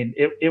yeah, I mean,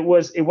 it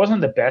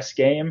wasn't the best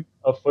game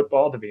of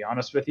football, to be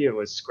honest with you. It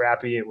was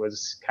scrappy. It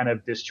was kind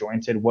of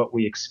disjointed, what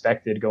we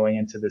expected going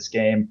into this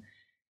game.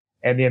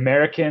 And the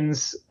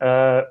Americans,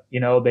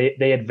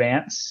 they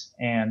advance.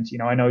 And,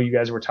 I know you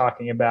guys were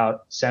talking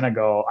about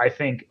Senegal. I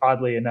think,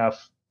 oddly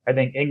enough,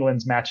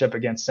 England's matchup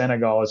against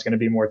Senegal is going to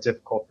be more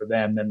difficult for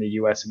them than the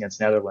U.S. against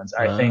Netherlands.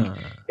 I think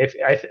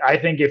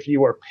if you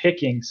were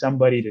picking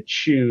somebody to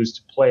choose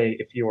to play,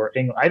 if you were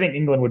England, I think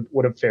England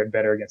would have fared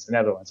better against the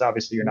Netherlands.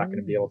 Obviously, you're not going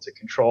to be able to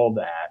control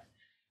that,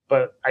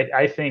 but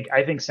I think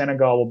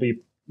Senegal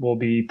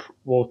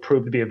will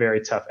prove to be a very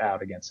tough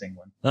out against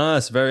England.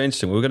 That's very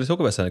interesting. We're going to talk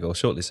about Senegal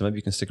shortly, so maybe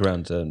you can stick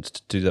around to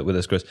do that with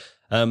us, Chris.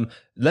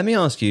 Let me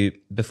ask you,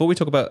 before we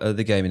talk about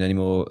the game in any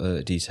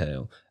more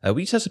detail, will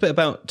you tell us a bit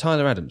about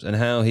Tyler Adams and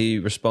how he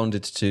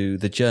responded to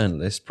the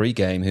journalist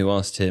pre-game who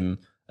asked him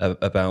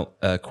about,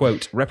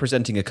 quote,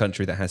 representing a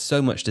country that has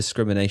so much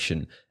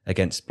discrimination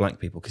against black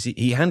people? Because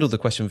he handled the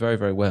question very,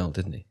 very well,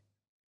 didn't he?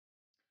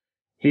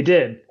 He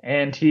did.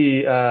 And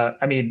he,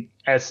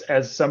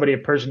 as somebody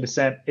of Persian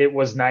descent, it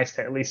was nice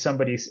to at least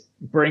somebody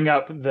bring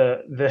up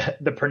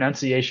the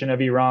pronunciation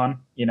of Iran.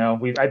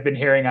 I've been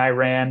hearing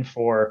Iran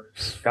for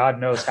God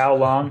knows how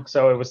long.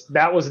 So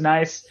that was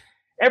nice.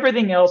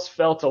 Everything else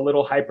felt a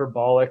little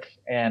hyperbolic,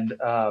 and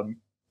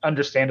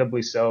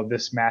understandably so.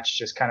 This match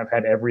just kind of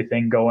had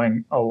everything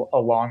going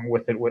along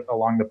with it,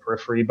 along the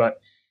periphery. But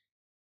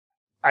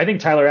I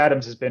think Tyler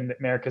Adams has been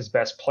America's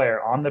best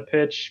player on the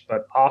pitch,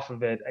 but off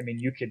of it, I mean,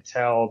 you could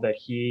tell that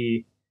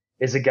he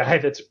is a guy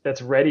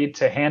that's ready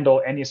to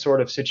handle any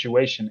sort of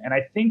situation. And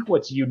I think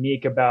what's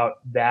unique about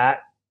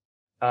that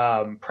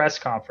press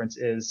conference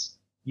is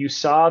you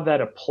saw that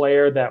a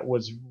player that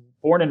was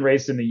born and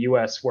raised in the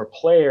U.S., where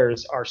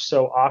players are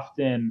so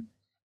often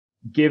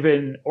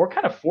given or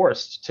kind of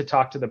forced to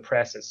talk to the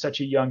press at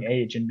such a young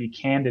age and be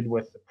candid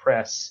with the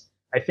press,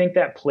 I think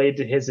that played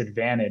to his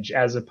advantage,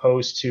 as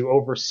opposed to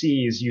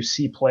overseas. You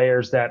see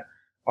players that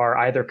are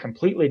either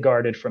completely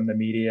guarded from the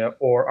media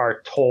or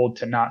are told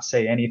to not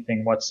say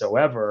anything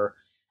whatsoever.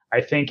 I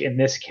think in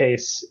this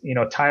case,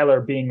 Tyler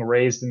being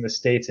raised in the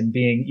States and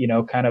being,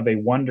 kind of a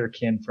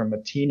wonderkin from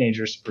a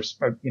teenager's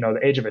perspective, the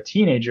age of a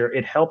teenager,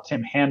 it helped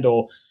him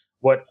handle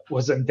what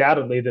was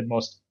undoubtedly the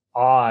most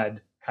odd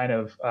kind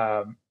of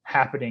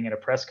happening in a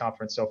press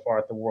conference so far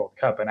at the World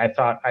Cup. And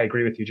I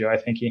agree with you, Joe. I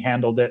think he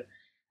handled it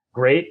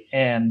great.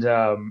 And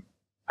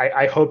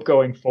I hope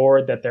going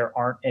forward that there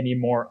aren't any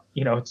more,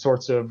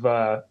 sorts of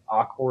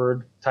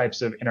awkward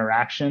types of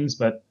interactions.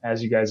 But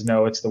as you guys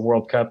know, it's the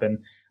World Cup, and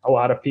a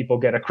lot of people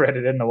get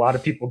accredited and a lot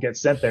of people get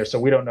sent there. So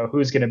we don't know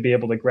who's going to be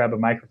able to grab a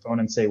microphone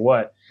and say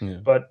what. Yeah.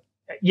 But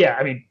yeah,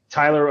 I mean,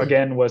 Tyler,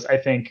 again, was, I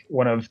think,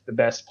 one of the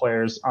best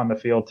players on the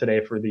field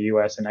today for the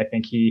U.S. And I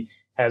think he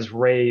has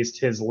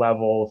raised his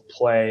level of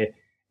play.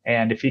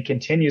 And if he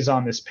continues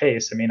on this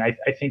pace, I mean,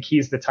 I think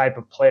he's the type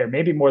of player,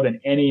 maybe more than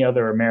any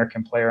other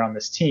American player on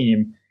this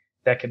team,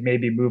 that could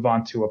maybe move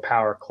on to a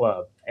power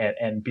club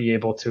and be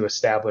able to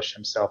establish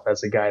himself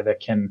as a guy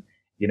that can,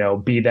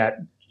 be that,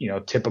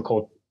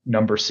 typical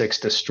number 6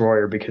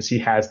 destroyer, because he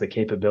has the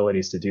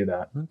capabilities to do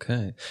that.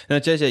 Okay. Now,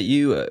 JJ,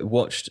 you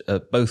watched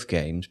both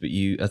games, but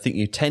I think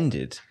you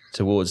tended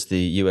towards the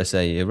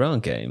USA-Iran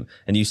game,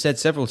 and you said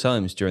several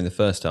times during the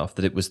first half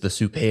that it was the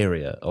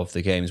superior of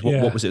the games.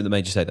 What was it that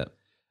made you say that?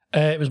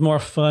 It was more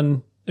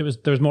fun. There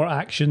was more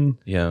action.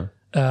 Yeah.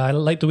 I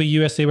like the way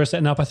USA were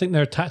setting up. I think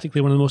they're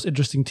tactically one of the most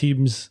interesting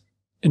teams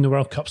in the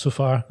World Cup so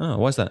far. Oh,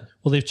 why is that?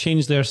 Well, they've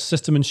changed their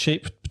system and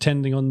shape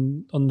depending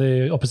on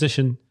the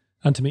opposition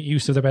and to make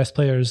use of their best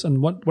players.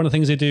 And one of the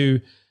things they do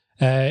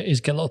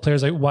is get a lot of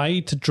players out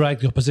wide to drag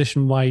the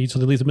opposition wide, so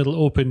they leave the middle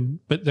open,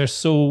 but they're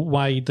so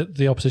wide that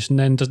the opposition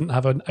then doesn't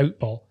have an out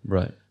ball.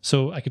 Right.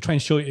 So I could try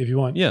and show you if you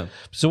want. Yeah.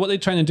 So what they're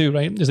trying to do,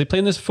 right, is they play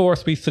in this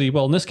 4-3-3.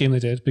 Well, in this game they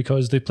did,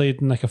 because they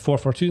played in like a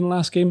 4-4-2 in the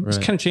last game. Right.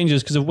 It kind of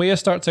changes, because if Weah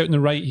starts out on the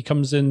right, he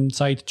comes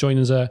inside to join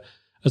as a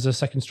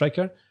second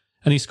striker,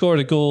 and he scored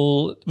a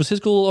goal. Was his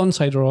goal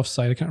onside or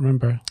offside? I can't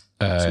remember.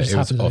 It was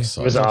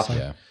offside. It was offside.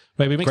 Yeah.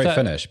 Right, we make Great that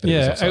finish, but it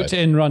was offside. out to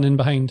in, run in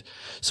behind.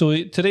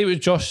 So today it was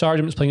Josh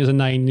Sargent was playing as a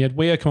 9. He had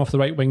Weah come off the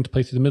right wing to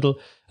play through the middle,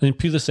 and then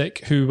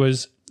Pulisic, who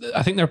was,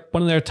 I think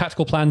one of their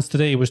tactical plans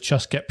today was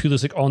just get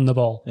Pulisic on the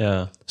ball.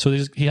 Yeah. So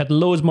he had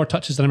loads more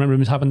touches than I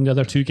remember him having in the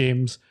other 2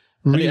 games.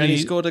 Really, and he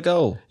scored a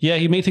goal. Yeah,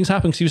 he made things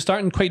happen, because he was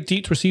starting quite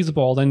deep to receive the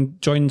ball, then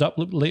joined up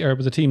later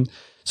with the team.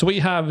 So what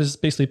you have is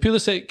basically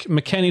Pulisic,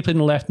 McKennie playing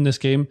the left in this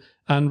game,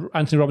 and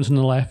Anthony Robinson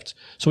on the left.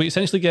 So what you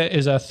essentially get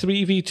is a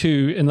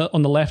 3v2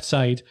 on the left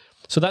side.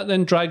 So that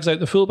then drags out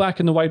the fullback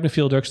and the wide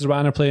midfielder because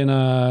Iran are playing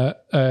a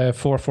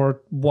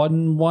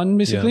 4-4-1-1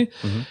 basically.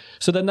 Yeah. Mm-hmm.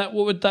 So then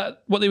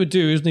what they would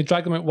do is they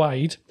drag them out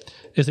wide.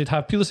 Is they'd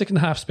have Pulisic in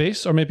the half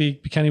space, or maybe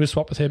Kenny would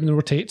swap with him and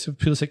rotate if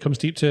Pulisic comes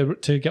deep to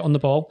get on the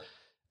ball,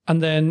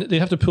 and then they'd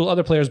have to pull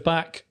other players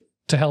back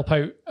to help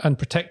out and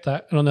protect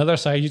that. And on the other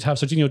side, you'd have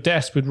Serginho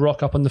Dest would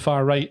rock up on the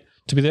far right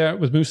to be there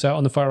with Musa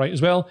on the far right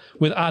as well,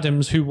 with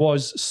Adams, who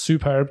was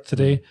superb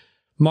today,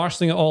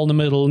 marshalling it all in the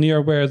middle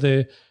near where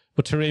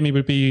Taremi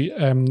would be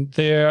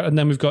there. And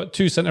then we've got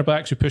two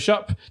centre-backs who push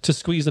up to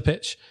squeeze the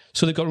pitch.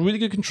 So they've got really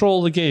good control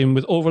of the game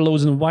with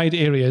overloads in wide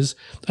areas.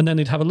 And then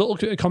they'd have a little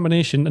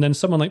combination. And then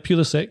someone like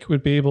Pulisic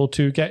would be able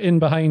to get in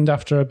behind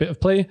after a bit of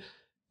play.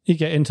 He'd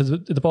get into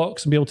the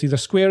box and be able to either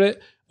square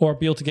it or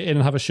be able to get in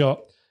and have a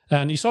shot.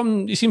 And you've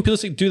seen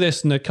Pulisic do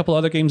this in a couple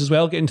other games as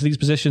well, get into these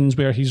positions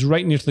where he's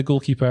right near to the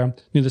goalkeeper,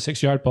 near the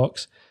 6-yard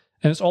box.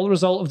 And it's all the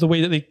result of the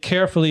way that they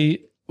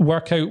carefully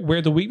work out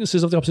where the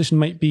weaknesses of the opposition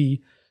might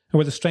be and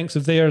where the strengths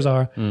of theirs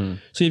are.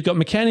 So you've got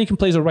McKennie can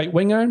play as a right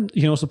winger.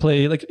 You can also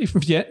play, like even for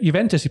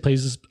Juventus, he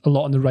plays a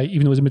lot on the right,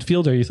 even though he's a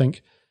midfielder, you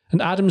think.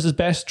 And Adams'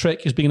 best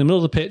trick is being in the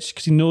middle of the pitch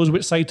because he knows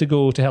which side to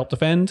go to help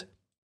defend.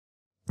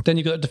 Then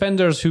you've got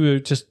defenders who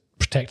just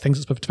protect things.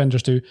 That's what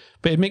defenders do.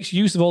 But it makes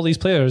use of all these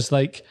players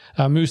like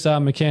Musa,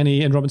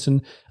 McKennie and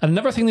Robinson. And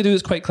another thing they do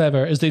that's quite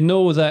clever is they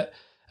know that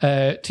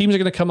teams are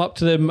going to come up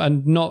to them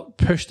and not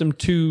push them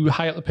too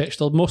high up the pitch.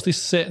 They'll mostly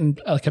sit in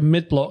like a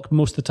mid-block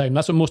most of the time.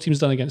 That's what most teams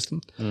have done against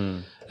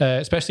them,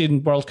 especially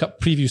in World Cup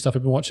preview stuff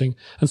I've been watching.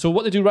 And so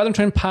what they do, rather than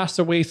try and pass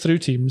their way through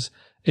teams,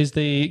 is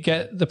they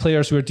get the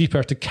players who are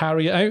deeper to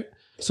carry it out.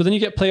 So then you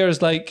get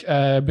players like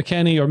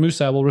McKennie or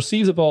Musa will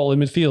receive the ball in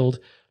midfield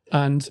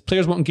and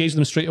players won't engage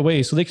them straight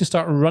away. So they can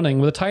start running.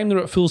 By the time they're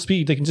at full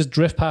speed, they can just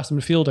drift past the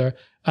midfielder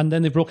and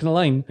then they've broken the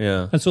line.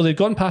 Yeah. And so they've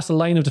gone past the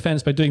line of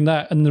defence by doing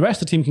that, and the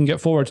rest of the team can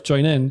get forward to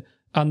join in,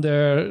 and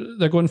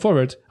they're going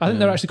forward. I think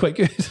they're actually quite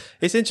good.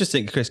 It's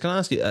interesting, Chris. Can I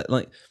ask you,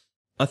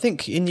 I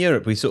think in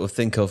Europe we sort of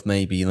think of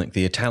maybe like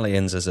the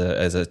Italians as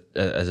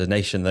a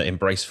nation that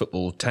embrace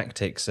football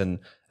tactics, and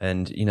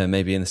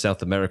maybe in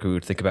South America we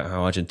would think about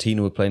how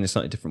Argentina would play in a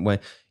slightly different way.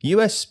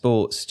 US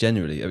sports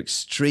generally are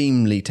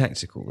extremely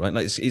tactical, right?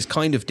 Like it's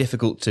kind of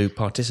difficult to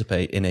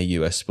participate in a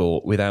US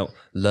sport without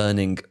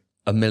learning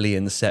a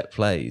million set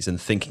plays and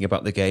thinking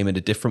about the game in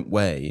a different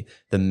way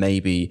than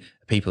maybe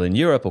people in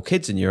Europe or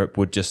kids in Europe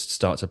would just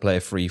start to play a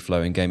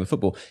free-flowing game of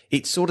football.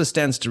 It sort of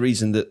stands to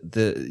reason that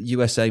the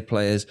USA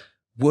players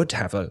would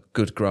have a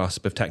good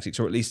grasp of tactics,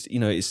 or at least,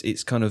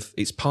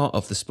 it's part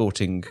of the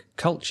sporting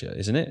culture,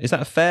 isn't it? Is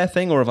that a fair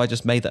thing, or have I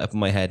just made that up in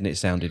my head and it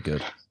sounded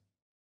good?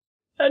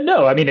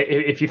 No, I mean,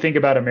 if you think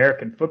about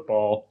American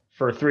football,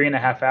 for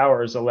 3.5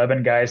 hours,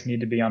 11 guys need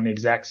to be on the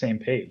exact same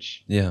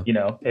page. Yeah.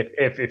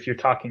 If you're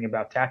talking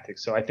about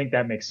tactics. So I think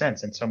that makes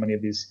sense. And so many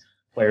of these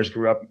players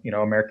grew up,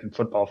 American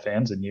football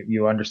fans, and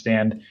you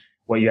understand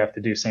what you have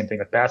to do. Same thing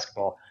with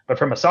basketball. But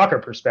from a soccer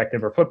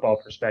perspective or football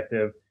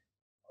perspective,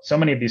 so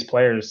many of these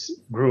players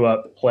grew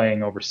up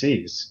playing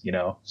overseas.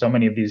 So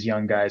many of these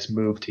young guys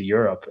moved to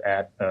Europe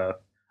at a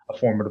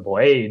formidable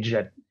age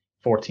at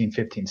 14,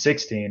 15,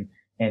 16,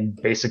 and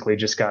basically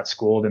just got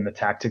schooled in the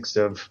tactics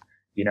of,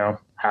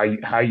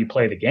 how you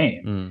play the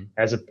game.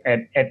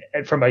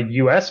 And from a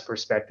U.S.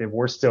 perspective,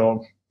 we're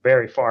still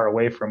very far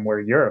away from where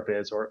Europe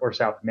is or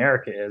South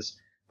America is.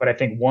 But I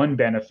think one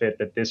benefit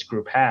that this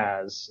group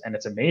has, and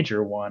it's a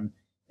major one,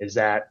 is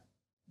that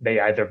they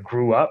either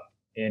grew up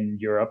in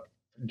Europe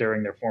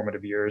during their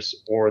formative years,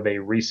 or they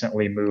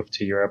recently moved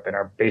to Europe and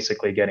are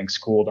basically getting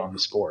schooled on the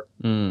sport.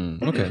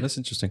 Okay, that's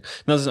interesting.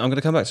 Now, I'm going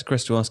to come back to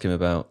Chris to ask him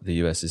about the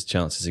US's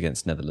chances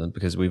against Netherlands,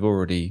 because we've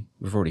already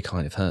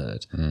kind of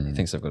heard he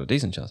thinks they've got a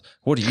decent chance.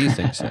 What do you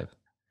think, Seb?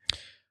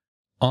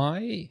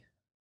 I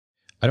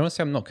don't want to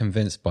say I'm not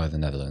convinced by the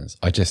Netherlands.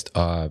 I just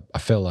I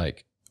feel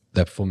like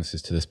their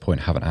performances to this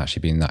point haven't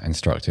actually been that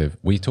instructive.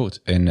 We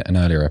talked in an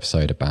earlier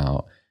episode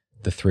about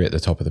the three at the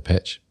top of the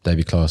pitch,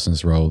 Davy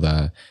Klaasen's role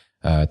there.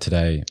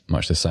 Today,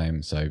 much the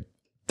same. So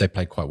they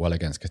played quite well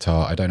against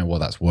Qatar. I don't know what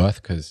that's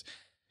worth, because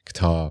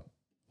Qatar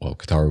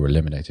were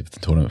eliminated from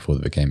the tournament before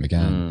the game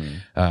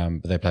began.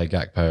 But they played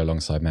Gakpo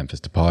alongside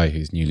Memphis Depay,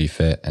 who's newly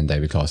fit, and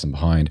David Klaasen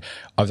behind.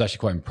 I was actually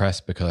quite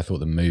impressed because I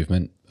thought the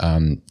movement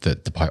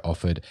that Depay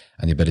offered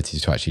and the ability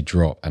to actually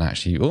drop and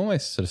actually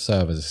almost sort of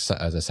serve as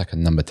a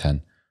second number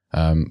 10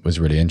 was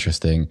really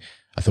interesting.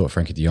 I thought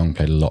Frankie de Jong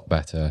played a lot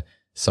better.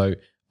 So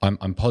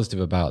I'm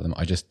positive about them.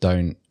 I just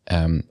don't.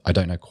 I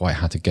don't know quite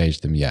how to gauge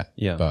them yet.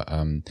 Yeah. But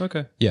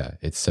okay. Yeah,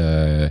 it's.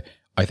 I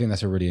think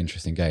that's a really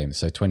interesting game.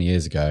 So 20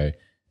 years ago,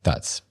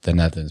 that's the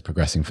Netherlands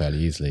progressing fairly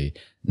easily.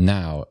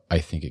 Now, I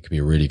think it could be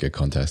a really good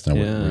contest, and I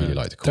would really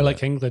like to call They're it.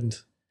 like England.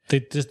 They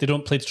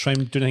don't play to try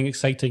and do anything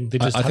exciting. They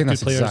just I have think good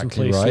that's players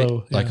exactly and play right.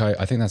 slow. Like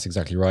I think that's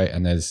exactly right.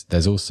 And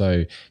there's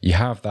also you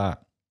have the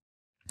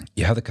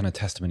kind of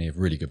testimony of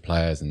really good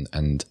players,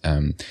 and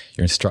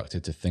you're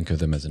instructed to think of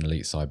them as an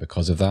elite side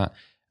because of that.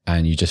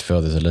 And you just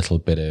feel there's a little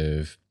bit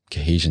of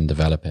cohesion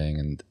developing.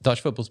 And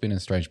Dutch football's been in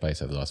a strange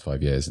place over the last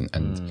 5 years,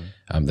 and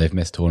they've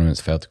missed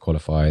tournaments, failed to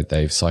qualify.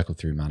 They've cycled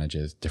through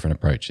managers, different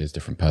approaches,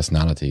 different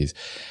personalities,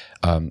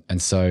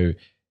 and so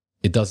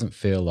it doesn't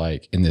feel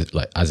like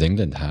as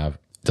England have,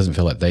 it doesn't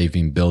feel like they've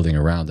been building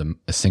around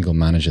a single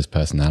manager's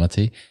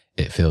personality.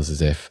 It feels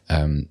as if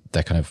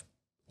they're kind of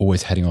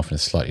always heading off in a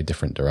slightly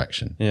different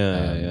direction.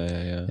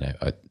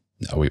 Yeah.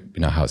 We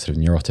know how sort of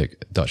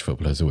neurotic Dutch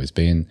football has always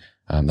been.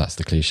 That's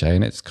the cliche,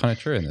 and it's kind of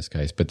true in this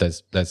case. But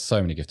there's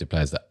so many gifted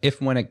players that if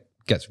and when it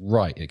gets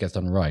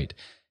done right,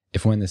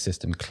 if and when the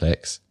system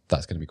clicks,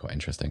 that's going to be quite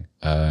interesting.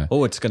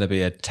 It's going to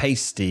be a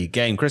tasty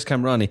game. Chris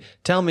Kamrani,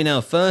 tell me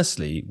now,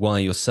 firstly, why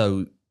you're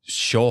so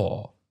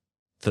sure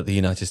that the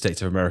United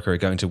States of America are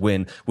going to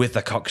win with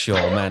the cocksure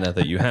manner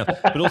that you have.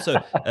 But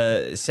also,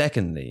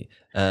 secondly,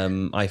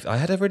 I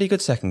had a really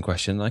good second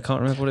question. I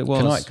can't remember what it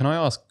was. Can I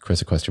ask Chris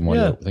a question while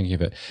you're thinking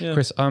of it? Yeah.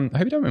 Chris, I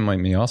hope you don't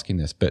mind me asking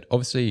this, but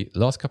obviously the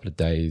last couple of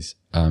days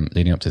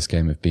leading up to this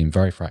game have been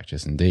very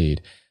fractious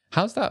indeed.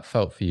 How's that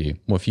felt for you?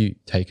 What have you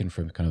taken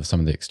from kind of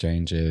some of the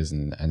exchanges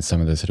and some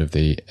of the sort of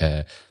the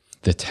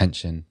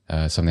tension,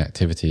 some of the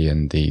activity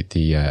and the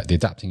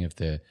adapting of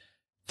the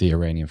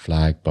Iranian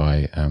flag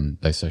by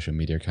those social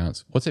media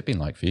accounts? What's it been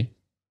like for you?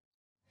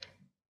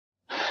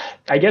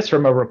 I guess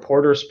from a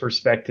reporter's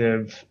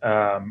perspective,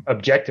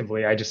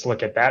 objectively, I just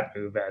look at that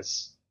move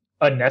as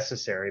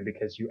unnecessary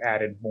because you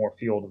added more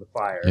fuel to the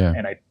fire. Yeah.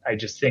 And I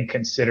just think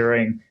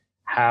considering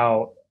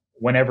how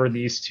whenever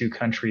these two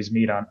countries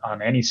meet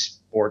on any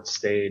sports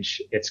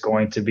stage, it's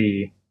going to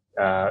be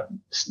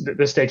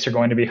the stakes are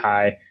going to be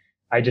high.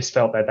 I just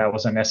felt that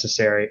was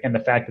unnecessary. And the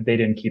fact that they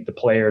didn't keep the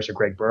players or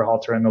Greg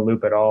Berhalter in the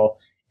loop at all,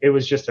 it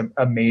was just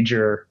a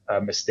major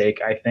mistake,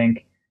 I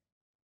think.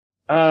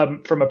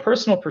 From a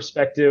personal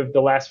perspective, the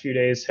last few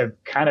days have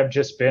kind of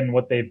just been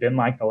what they've been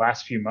like the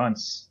last few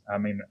months. I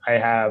mean, I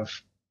have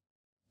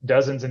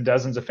dozens and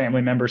dozens of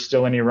family members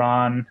still in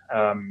Iran,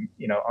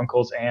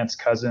 uncles, aunts,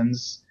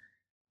 cousins.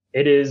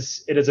 It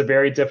is a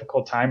very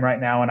difficult time right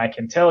now. And I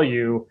can tell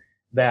you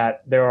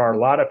that there are a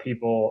lot of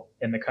people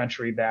in the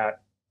country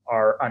that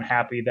are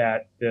unhappy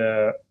that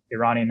the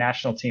Iranian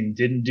national team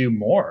didn't do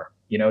more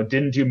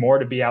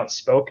to be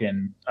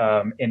outspoken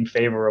in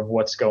favor of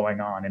what's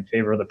going on, in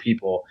favor of the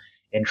people,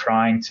 in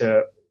trying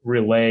to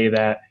relay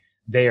that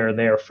they are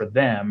there for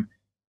them.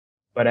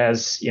 But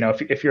as you know,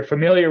 if you're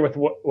familiar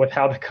with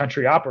how the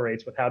country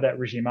operates, with how that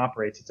regime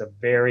operates, it's a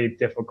very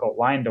difficult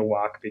line to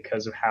walk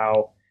because of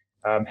how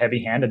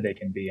heavy-handed they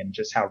can be and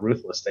just how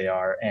ruthless they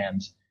are.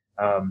 And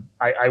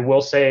I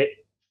will say,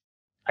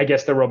 I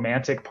guess the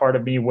romantic part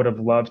of me would have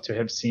loved to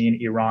have seen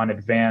Iran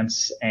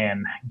advance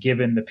and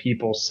given the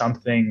people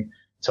something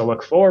to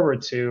look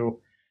forward to.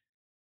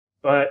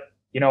 But,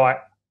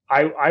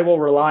 I will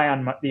rely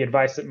on the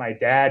advice that my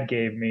dad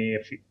gave me.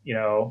 If,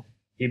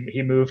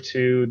 he moved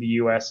to the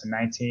U.S. in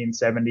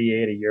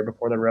 1978, a year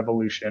before the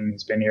revolution.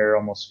 He's been here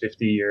almost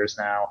 50 years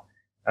now.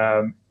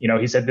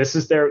 He said, this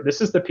is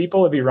the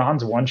people of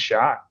Iran's one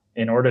shot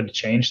in order to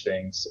change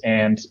things.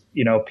 And,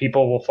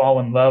 people will fall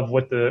in love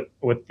with the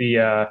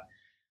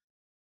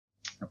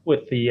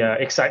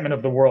excitement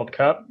of the World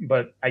Cup,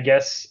 but I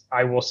guess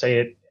I will say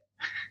it.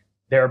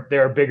 There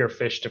are bigger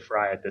fish to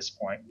fry at this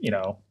point,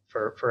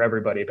 for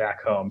everybody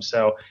back home.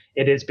 So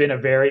it has been a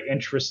very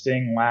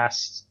interesting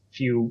last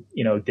few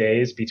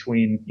days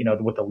between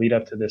with the lead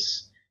up to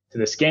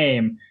this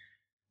game.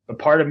 But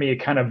part of me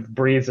kind of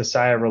breathes a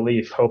sigh of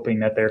relief, hoping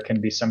that there can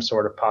be some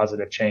sort of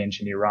positive change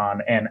in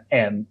Iran.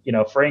 And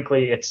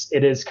frankly,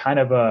 it is kind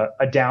of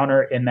a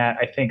downer in that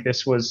I think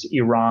this was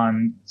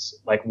Iran's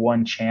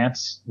one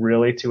chance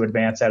really to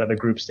advance out of the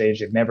group stage.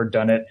 They've never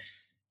done it.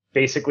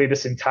 Basically,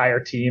 this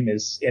entire team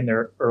is in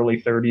their early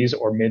 30s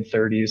or mid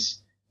 30s.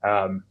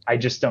 I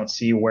just don't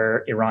see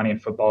where Iranian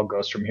football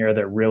goes from here.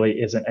 There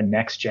really isn't a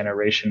next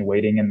generation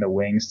waiting in the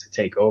wings to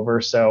take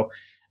over. So,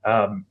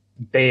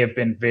 they have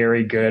been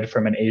very good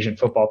from an Asian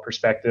football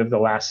perspective the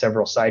last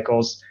several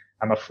cycles.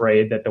 I'm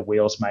afraid that the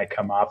wheels might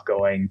come off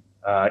going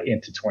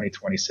into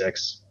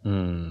 2026.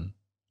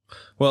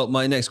 Well,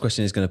 my next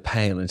question is going to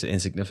pale into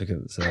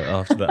insignificance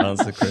after that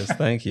answer, Chris.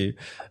 Thank you.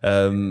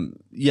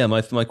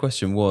 My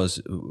question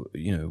was,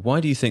 why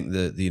do you think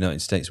that the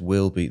United States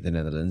will beat the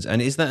Netherlands?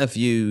 And is that a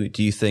view,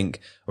 do you think,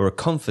 or a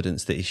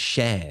confidence that is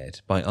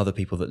shared by other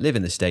people that live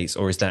in the States,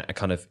 or is that a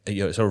kind of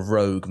sort of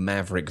rogue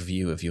maverick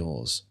view of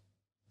yours?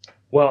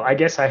 Well, I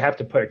guess I have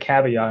to put a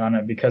caveat on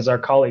it because our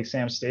colleague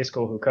Sam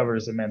Stejskal, who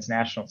covers the men's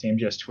national team,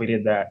 just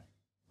tweeted that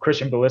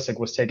Christian Pulisic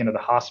was taken to the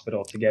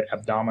hospital to get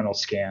abdominal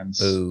scans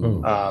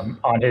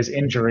on his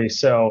injury.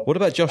 So, what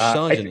about Josh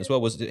Sargent as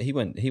well? He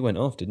went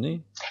off, didn't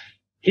he?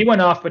 He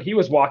went off, but he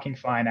was walking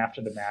fine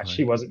after the match.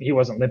 Right. He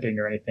wasn't limping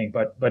or anything.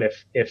 But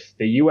if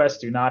the U.S.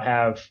 do not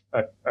have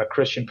a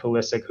Christian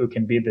Pulisic who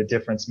can be the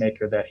difference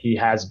maker that he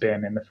has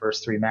been in the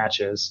first three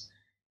matches,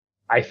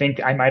 I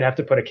think I might have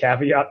to put a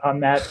caveat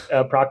on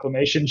that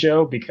proclamation,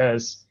 Joe,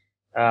 because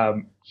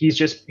he's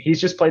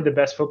just played the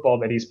best football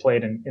that he's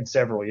played in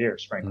several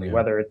years, frankly,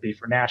 whether it be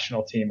for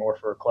national team or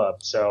for a club.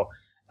 So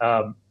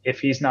if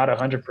he's not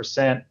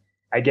 100%,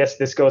 I guess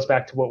this goes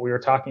back to what we were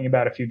talking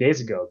about a few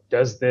days ago.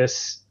 Does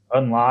this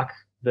unlock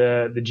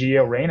the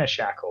Gio Reyna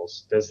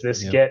shackles? Does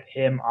this get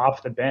him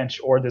off the bench,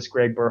 or does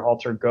Greg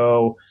Berhalter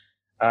go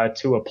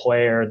to a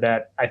player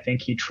that I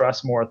think he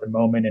trusts more at the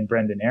moment in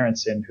Brendan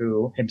Aronson,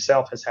 who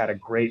himself has had a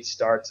great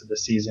start to the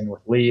season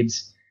with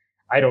Leeds?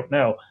 I don't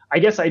know. I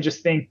guess I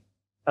just think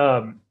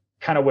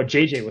kind of what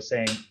JJ was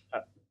saying,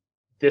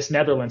 this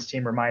Netherlands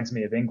team reminds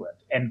me of England.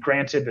 And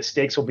granted, the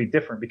stakes will be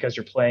different because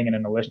you're playing in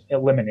an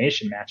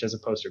elimination match as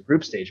opposed to a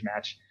group stage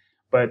match.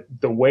 But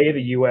the way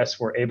the U.S.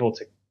 were able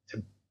to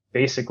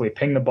basically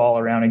ping the ball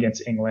around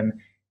against England,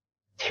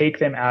 take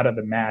them out of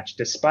the match,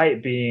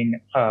 despite being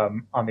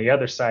on the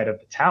other side of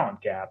the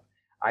talent gap,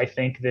 I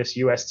think this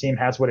U.S. team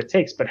has what it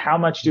takes. But how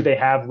much do they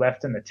have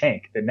left in the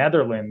tank? The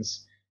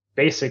Netherlands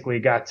basically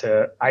got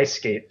to ice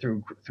skate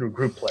through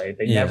group play.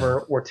 They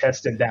never were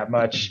tested that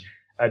much.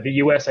 The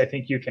U.S., I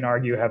think you can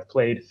argue, have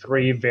played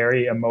 3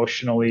 very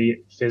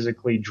emotionally,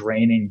 physically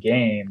draining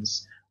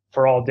games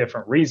for all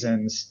different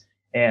reasons.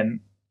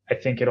 And I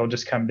think it'll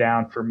just come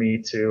down for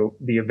me to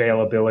the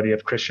availability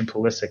of Christian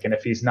Pulisic. And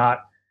if he's not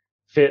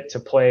fit to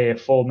play a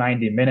full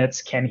 90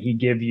 minutes, can he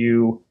give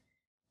you,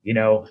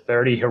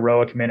 30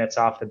 heroic minutes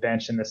off the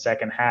bench in the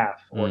second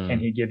half? Or can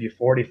he give you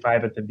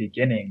 45 at the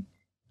beginning?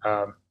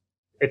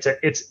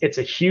 It's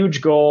a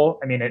huge goal.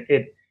 I mean,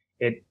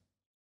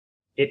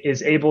 it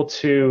is able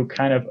to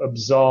kind of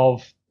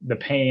absolve the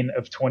pain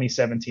of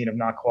 2017 of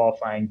not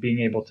qualifying,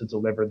 being able to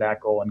deliver that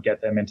goal and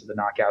get them into the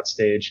knockout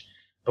stage.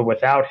 But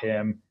without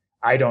him,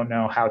 I don't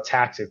know how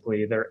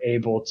tactically they're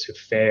able to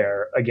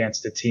fare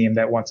against a team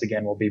that once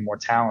again will be more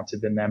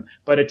talented than them,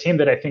 but a team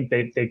that I think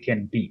they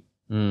can beat.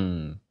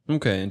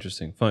 Okay,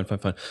 interesting. Fine.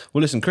 Well,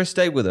 listen, Chris,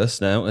 stay with us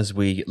now as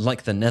we,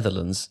 like the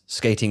Netherlands,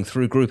 skating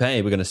through Group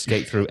A. We're going to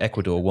skate through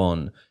Ecuador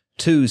 1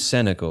 to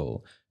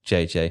Senegal.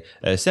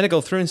 JJ.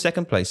 Senegal through in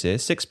second place here,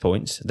 6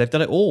 points. They've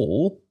done it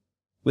all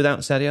without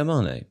Sadio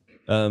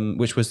Mane,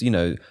 which was,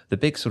 the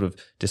big sort of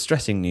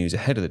distressing news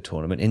ahead of the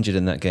tournament. Injured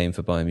in that game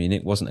for Bayern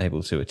Munich, wasn't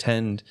able to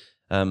attend.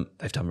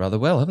 They've done rather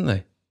well, haven't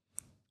they?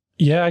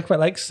 Yeah, I quite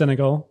like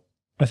Senegal.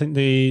 I think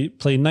they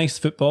play nice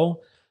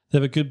football. They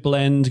have a good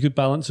blend, good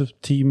balance of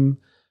team,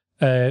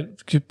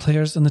 good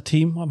players on the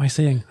team. What am I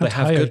saying? They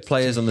have good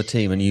players on the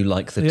team, and you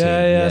like the team.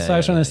 Yeah, that's what I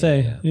was trying to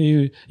say.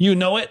 Yeah. You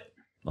know it.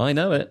 I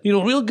know it. You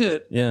know real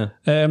good. Yeah.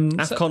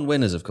 AFCON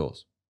winners, of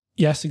course.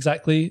 Yes,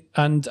 exactly.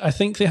 And I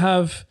think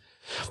there's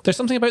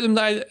something about them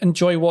that I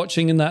enjoy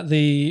watching, in that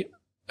they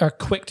are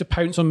quick to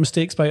pounce on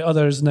mistakes by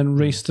others and then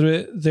race through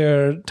it.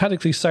 They're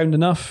tactically sound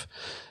enough.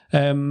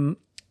 Ismaila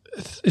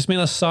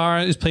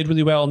Sarr has played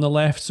really well on the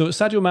left. So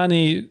Sadio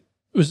Mane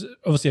was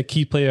obviously a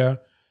key player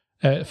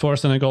for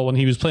Senegal when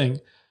he was playing.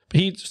 But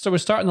he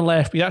was starting on the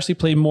left, but he actually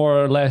played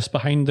more or less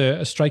behind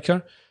a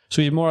striker.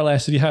 So you more or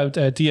less, if you had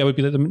Dia would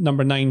be like the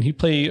number 9, he'd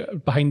play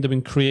behind them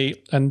and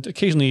create, and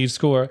occasionally he'd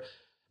score.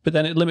 But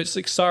then it limits,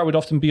 like Sarr would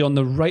often be on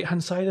the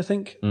right-hand side, I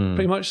think,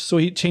 pretty much. So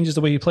he changes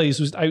the way he plays.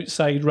 So he's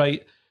outside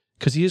right,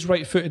 because he is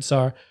right-footed,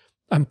 Sarr.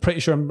 I'm pretty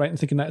sure I'm right in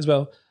thinking that as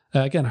well.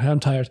 Again, I am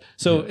tired.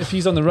 So if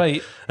he's on the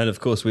right... And of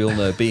course, we all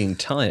know being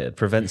tired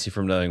prevents you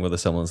from knowing whether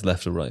someone's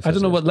left or right. I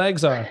don't know what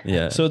legs are.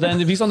 Yeah. So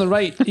then if he's on the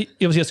right, he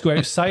obviously has to go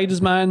outside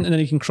his man, and then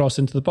he can cross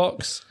into the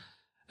box,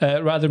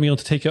 rather than being able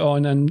to take it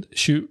on and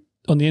shoot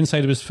on the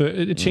inside of his foot.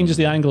 It changes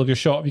the angle of your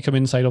shot if you come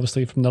inside,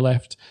 obviously, from the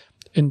left,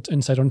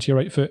 inside onto your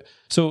right foot.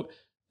 So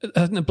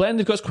I think the blend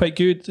they've got is quite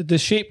good. The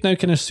shape now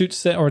kind of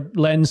suits it, or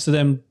lends to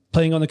them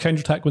playing on the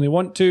counter-attack when they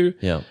want to.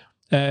 Yeah.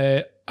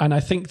 And I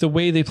think the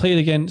way they played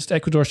against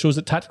Ecuador shows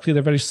that tactically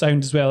they're very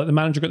sound as well. The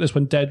manager got this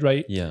one dead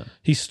right. Yeah.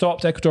 He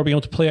stopped Ecuador being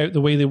able to play out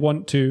the way they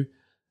want to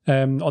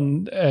from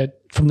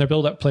their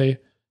build-up play,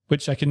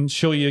 which I can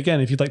show you again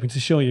if you'd like me to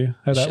show you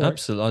how that works.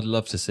 Absolutely, I'd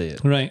love to see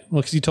it. Right.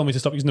 Well, because you told me to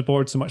stop using the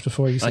board so much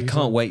before you see I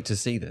can't wait to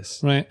see this.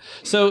 Right.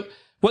 So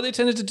what they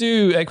tended to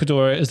do,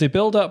 Ecuador, is they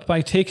build up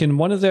by taking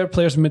one of their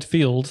players in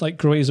midfield, like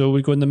Gruezo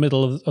would go in the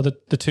middle of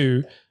the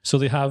two. So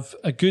they have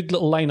a good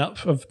little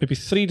lineup of maybe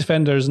 3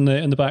 defenders in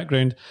the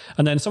background.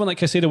 And then someone like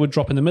Caicedo would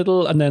drop in the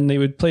middle, and then they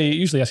would play,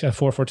 usually actually a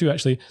 4-4-2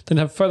 actually, then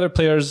have further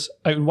players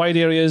out in wide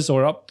areas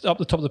or up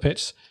the top of the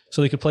pitch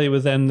so they could play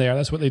with them there.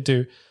 That's what they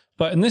do.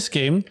 But in this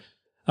game,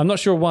 I'm not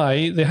sure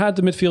why, they had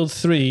the midfield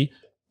 3,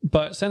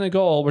 but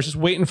Senegal were just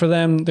waiting for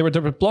them. They were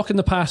blocking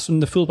the pass from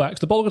the fullbacks.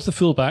 The ball got to the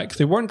fullback.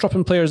 They weren't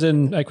dropping players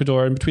in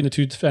Ecuador in between the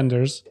 2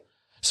 defenders.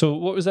 So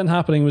what was then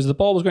happening was the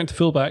ball was going to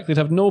fullback. They'd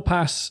have no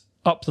pass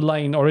up the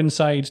line or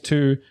inside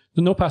to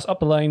no pass up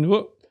the line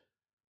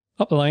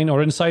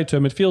or inside to a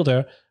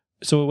midfielder.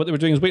 So what they were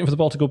doing is waiting for the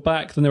ball to go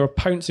back. Then they were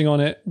pouncing on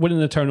it, winning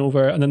the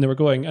turnover, and then they were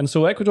going. And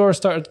so Ecuador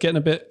started getting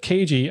a bit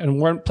cagey and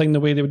weren't playing the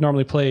way they would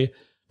normally play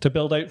to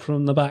build out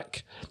from the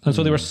back. And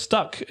so they were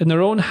stuck in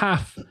their own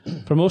half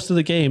for most of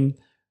the game,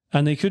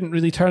 and they couldn't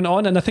really turn it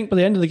on. And I think by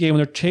the end of the game,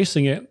 when they're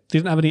chasing it, they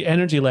didn't have any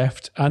energy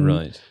left.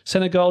 And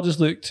Senegal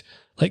just looked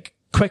like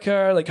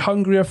quicker, like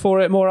hungrier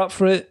for it, more up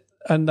for it.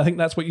 And I think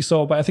that's what you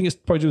saw. But I think it's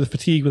probably due to the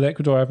fatigue with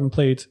Ecuador having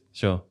played.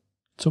 Sure.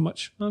 so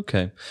much.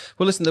 Okay.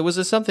 Well, listen, there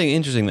was something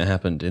interesting that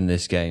happened in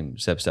this game,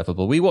 Seb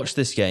Steffable. We watched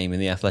this game in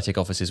the Athletic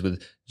offices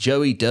with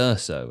Joey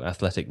D'Urso,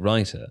 Athletic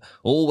writer.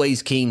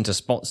 Always keen to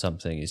spot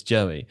something is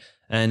Joey.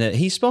 And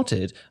he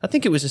spotted, I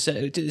think it was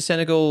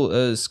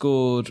Senegal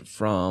scored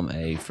from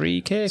a free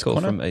kick or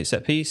from a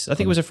set piece. I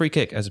think it was a free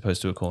kick as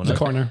opposed to a corner. It was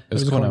a corner. It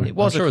was a corner. It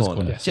was I'm a sure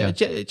corner. it was a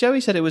corner. Yeah.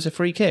 Joey said it was a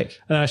free kick.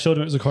 And I showed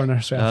him it was a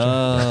corner straight after.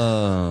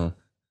 Oh.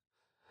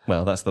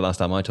 Well, that's the last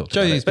time I talked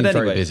about Joey's it. But been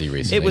anyway, very busy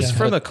recently. it was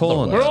from a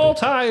corner. We're all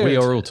tired. We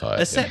are all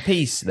tired. A set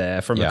piece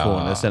there from a Yeah.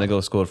 corner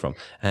Senegal scored from.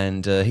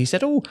 And he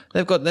said, oh,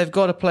 they've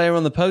got a player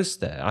on the post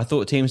there. I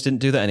thought teams didn't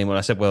do that anymore.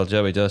 I said, well,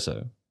 Joey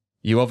D'Urso,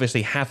 you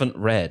obviously haven't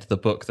read the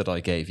book that I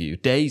gave you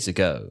days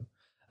ago.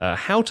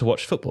 How to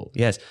Watch Football.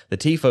 Yes, the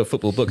TIFO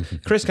football book.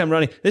 Chris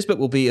Camrani, this book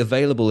will be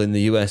available in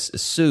the US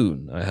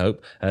soon, I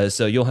hope.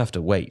 So you'll have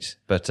to wait.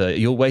 But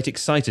you'll wait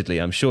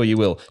excitedly, I'm sure you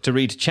will, to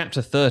read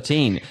chapter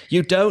 13.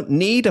 You don't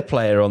need a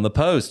player on the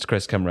post,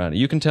 Chris Camrani.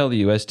 You can tell the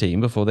US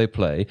team before they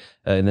play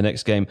in the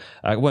next game.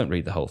 I won't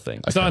read the whole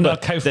thing. It's not a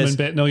Kaufman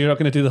bit. No, you're not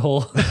going to do the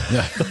whole.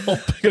 I'm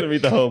going to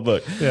read the whole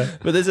book. Yeah.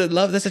 But there's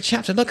a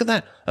chapter. Look at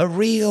that. A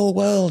real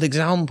world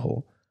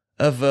example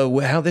of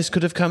how this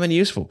could have come in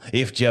useful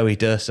if Joey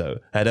D'Urso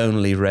had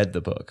only read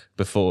the book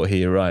before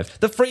he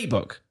arrived. The free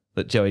book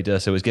that Joey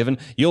D'Urso was given,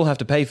 you'll have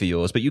to pay for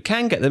yours, but you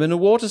can get them in a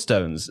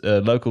Waterstones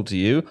local to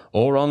you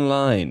or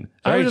online.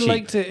 I Very would have cheap.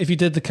 liked it if you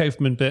did the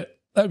Kaufman bit.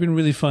 That would have been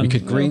really fun. We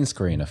could green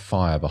screen a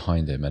fire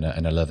behind him and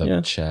a leather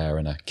Yeah. chair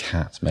and a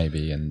cat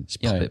maybe, and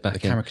pop it back the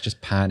camera could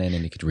just pan in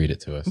and he could read it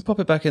to us. Pop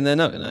it back in there.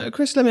 No,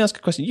 Chris, let me ask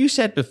a question. You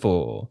said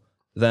before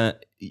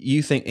that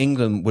you think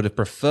England would have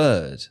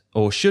preferred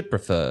or should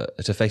prefer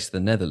to face the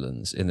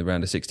Netherlands in the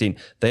round of 16.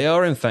 They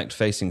are, in fact,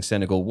 facing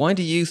Senegal. Why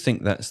do you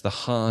think that's the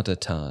harder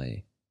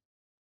tie?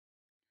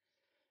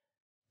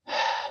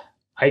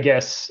 I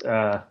guess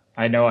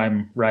I know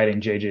I'm riding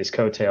JJ's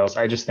coattails.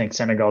 I just think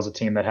Senegal's a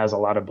team that has a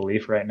lot of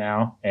belief right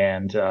now.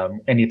 And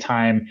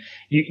anytime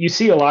you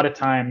see a lot of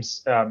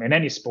times in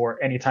any sport,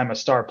 anytime a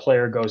star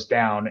player goes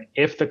down,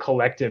 if the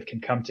collective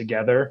can come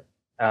together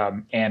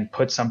and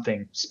put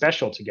something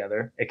special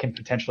together, it can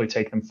potentially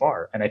take them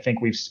far. And I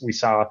think we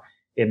saw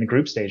in the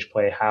group stage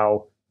play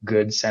how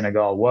good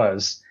Senegal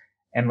was.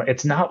 And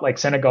it's not like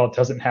Senegal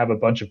doesn't have a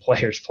bunch of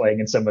players playing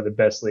in some of the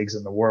best leagues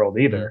in the world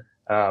either.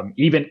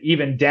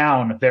 Even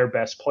down their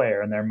best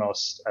player and their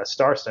most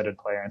star-studded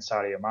player in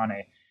Sadio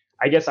Mane.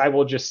 I guess I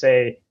will just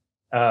say,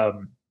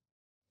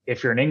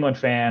 if you're an England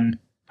fan,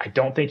 I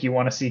don't think you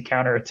want to see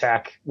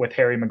counterattack with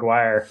Harry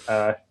Maguire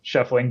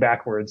shuffling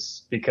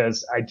backwards,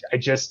 because I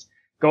just,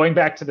 going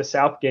back to the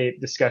Southgate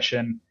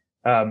discussion,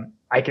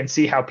 I can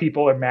see how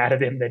people are mad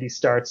at him that he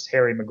starts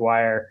Harry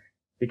Maguire,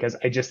 because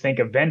I just think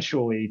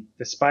eventually,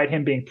 despite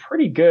him being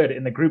pretty good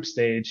in the group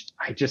stage,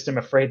 I just am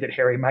afraid that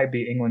Harry might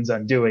be England's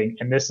undoing.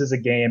 And this is a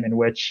game in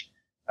which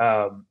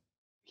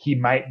he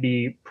might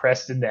be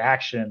pressed into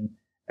action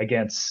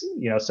against,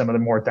 some of the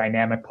more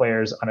dynamic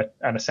players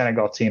on a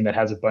Senegal team that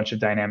has a bunch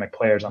of dynamic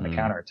players on the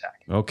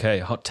counterattack. Okay,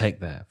 hot take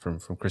there from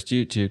Chris. Do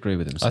you agree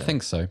with him, sir? I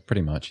think so,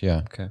 pretty much,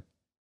 yeah. Okay.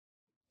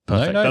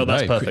 Perfect. No,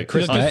 that's no. perfect.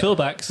 Chris, good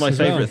fullbacks. It's my as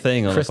well. favourite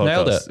thing on Chris the podcast.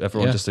 nailed it.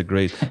 Everyone Yeah. just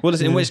agreed. Well,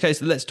 listen, in which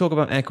case, let's talk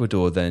about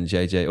Ecuador then,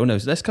 JJ. Oh, no,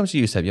 let's come to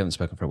you, Seb. You haven't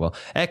spoken for a while.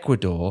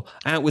 Ecuador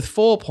out with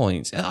 4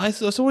 points. I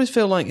always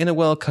feel like in a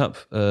World Cup,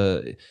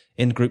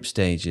 in group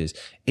stages,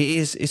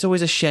 it's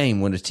always a shame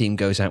when a team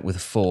goes out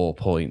with 4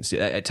 points.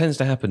 It tends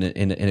to happen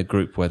in a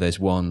group where there's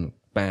one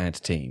bad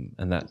team,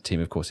 and that team,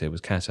 of course, here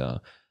was Qatar.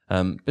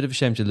 Bit of a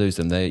shame to lose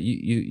them.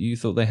 You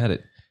thought they had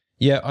it.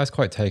 Yeah, I was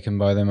quite taken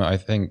by them. I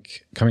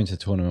think coming to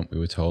the tournament, we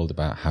were told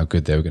about how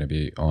good they were going to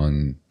be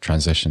on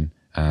transition,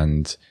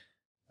 and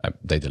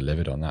they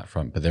delivered on that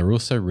front. But they were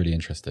also really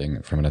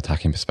interesting from an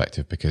attacking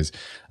perspective, because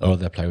a lot of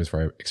their play was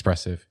very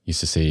expressive.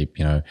 Used to see,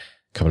 a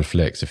couple of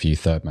flicks, a few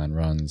third man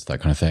runs, that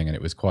kind of thing, and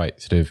it was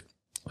quite it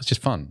was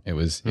just fun. It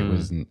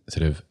wasn't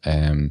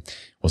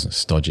wasn't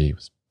stodgy. It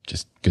was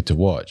just good to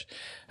watch.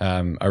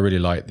 I really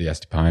liked the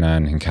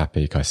Estupiñán,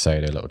 Hincapié,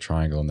 Caicedo, little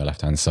triangle on the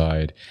left hand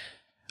side.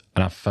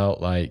 And I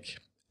felt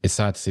like it's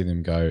sad to see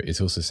them go. It's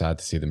also sad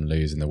to see them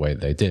lose in the way that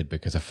they did,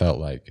 because I felt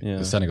like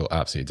Senegal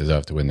absolutely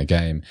deserved to win the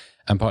game.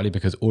 And partly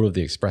because all of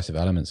the expressive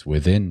elements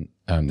within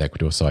the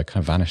Ecuador side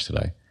kind of vanished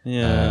today.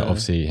 Yeah.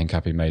 Obviously,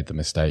 Hincapié made the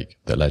mistake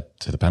that led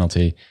to the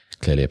penalty.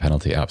 Clearly a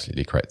penalty,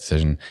 absolutely correct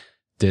decision.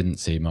 Didn't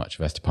see much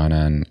of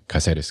Estupiñán.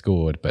 Caicedo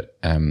scored, but...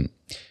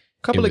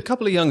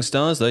 Couple of young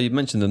stars, though. You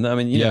mentioned them. I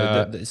mean,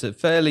 Yeah. It's a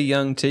fairly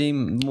young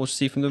team. More to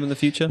see from them in the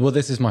future. Well,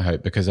 this is my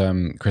hope, because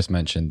Chris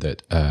mentioned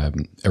that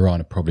Iran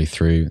are probably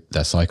through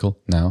their cycle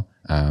now,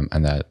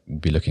 and they'll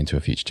be looking to a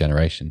future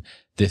generation.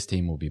 This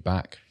team will be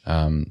back,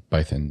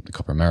 both in the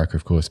Copa America,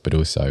 of course, but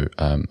also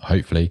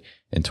hopefully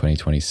in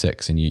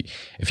 2026. And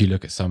if you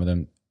look at some of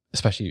them,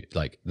 especially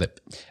like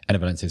Enner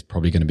Valencia is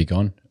probably going to be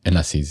gone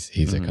unless he's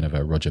a kind of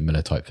a Roger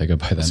Miller type figure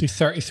by then. So he's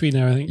 33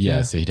 now, I think.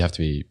 Yeah, so he'd have to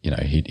be,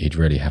 he'd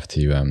really have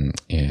to,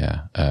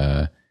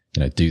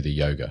 do the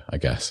yoga, I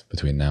guess,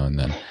 between now and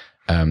then.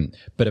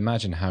 But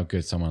imagine how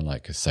good someone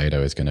like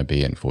Caicedo is going to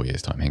be in 4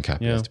 years' time.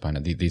 Hincapié,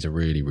 Estepana. These are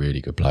really,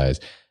 really good players.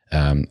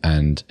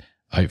 And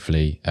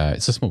hopefully,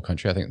 it's a small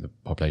country. I think the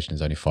population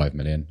is only 5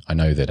 million. I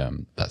know that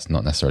that's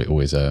not necessarily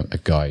always a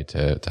guide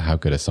to how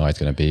good a side's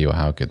going to be or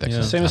how good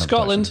they're Same as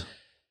Scotland.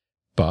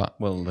 But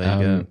well, there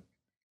you go.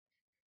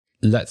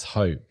 Let's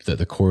hope that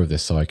the core of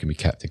this side can be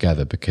kept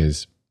together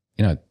because,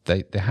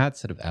 they had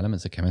sort of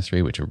elements of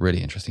chemistry which are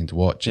really interesting to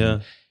watch.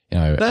 Yeah.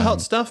 And, they're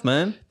hot stuff,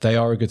 man. They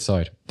are a good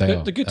side.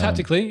 They're good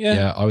tactically, yeah.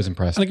 Yeah, I was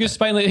impressed. And a good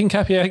spine like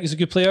Hincapié, I think, is a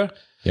good player.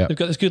 Yeah. They've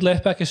got this good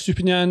left back as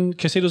Stupinian.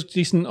 Caicedo's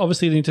decent.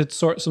 Obviously, they need to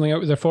sort something out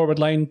with their forward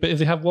line. But if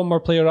they have one more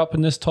player up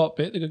in this top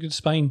bit, they've got a good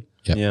spine.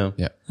 Yeah.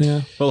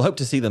 Well, hope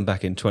to see them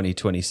back in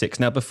 2026.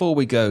 Now, before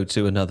we go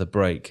to another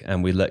break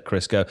and we let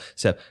Chris go,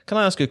 Seb, can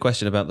I ask you a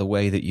question about the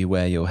way that you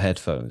wear your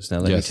headphones? Now,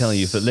 let me tell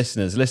you, for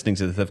listeners listening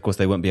to this, of course,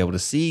 they won't be able to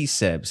see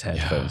Seb's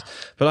headphones.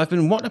 But I've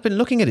been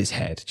looking at his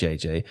head,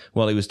 JJ,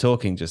 while he was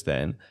talking just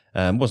then.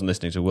 Wasn't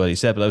listening to a word he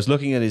said, but I was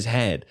looking at his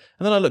head,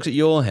 and then I looked at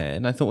your head,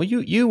 and I thought, well,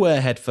 you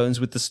wear headphones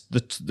with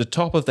the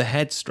top of the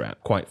head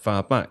strap quite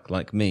far back,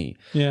 like me.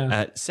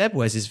 Yeah. Seb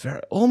wears is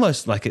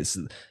almost like it's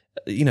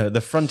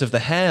the front of the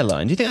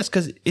hairline. Do you think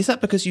that's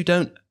because you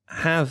don't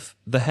have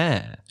the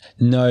hair?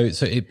 No,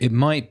 so it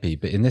might be,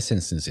 but in this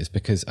instance, it's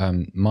because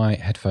my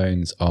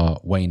headphones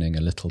are waning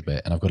a little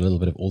bit, and I've got a little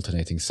bit of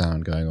alternating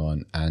sound going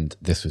on, and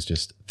this was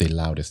just the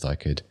loudest I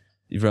could.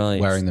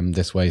 Right, wearing them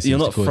this way. You're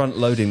not front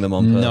loading them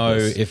on purpose. No,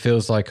 it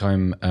feels like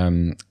I'm.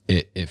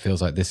 It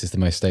feels like this is the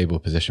most stable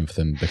position for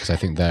them because I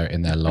think they're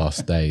in their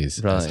last days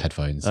as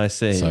headphones. I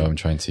see. So I'm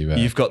trying to.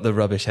 You've got the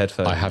rubbish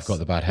headphones. I have got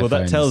the bad headphones.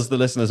 Well, that tells the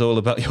listeners all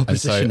about your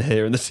position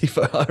here in the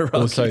CIFO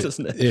hierarchy,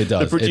 doesn't it? It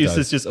does. The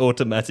producers just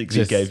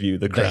automatically gave you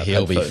the crap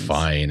He'll headphones. be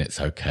fine.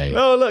 It's okay.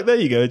 Oh, look, there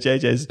you go.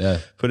 JJ's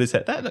put his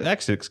head. That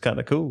actually looks kind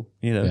of cool.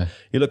 You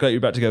look like you're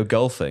about to go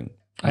golfing.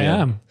 I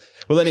am.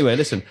 Well, anyway,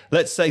 listen,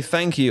 let's say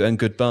thank you and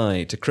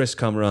goodbye to Chris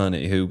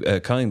Kamrani, who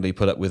kindly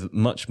put up with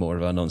much more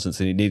of our nonsense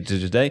than he needed to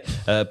today.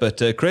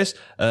 But Chris,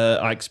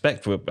 I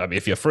expect,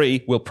 if you're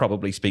free, we'll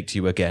probably speak to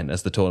you again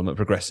as the tournament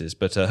progresses.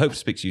 But hope to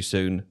speak to you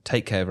soon.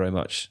 Take care very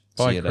much.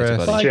 Bye, See you Chris. later,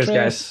 buddy. Bye, Cheers, Chris.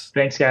 guys.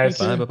 Thanks, guys.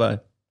 Bye.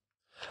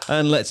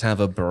 And let's have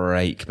a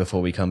break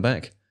before we come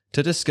back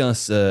to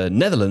discuss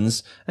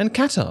Netherlands and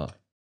Qatar.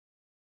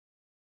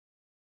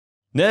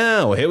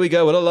 Now, here we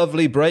go. What a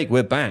lovely break.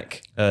 We're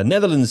back.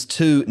 Netherlands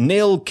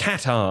 2-0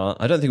 Qatar.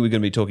 I don't think we're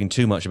going to be talking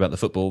too much about the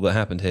football that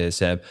happened here,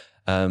 Seb.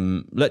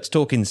 Let's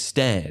talk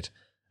instead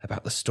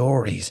about the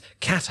stories.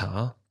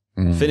 Qatar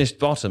finished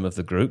bottom of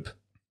the group,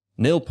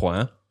 0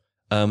 points.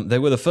 They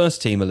were the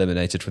first team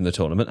eliminated from the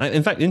tournament.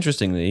 In fact,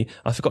 interestingly,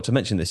 I forgot to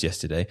mention this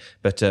yesterday,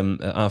 but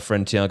our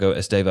friend Thiago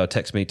Estevao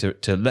texted me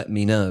to let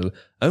me know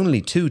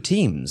only 2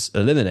 teams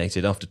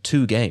eliminated after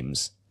 2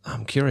 games.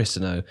 I'm curious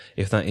to know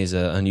if that is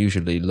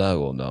unusually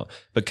low or not.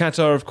 But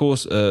Qatar, of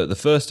course, the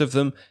first of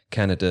them,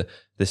 Canada,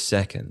 the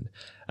second.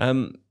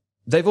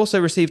 They've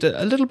also received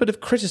a little bit of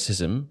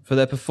criticism for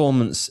their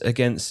performance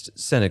against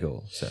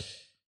Senegal.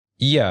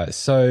 Yeah,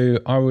 so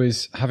I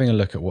was having a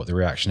look at what the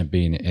reaction had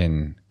been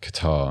in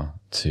Qatar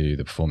to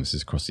the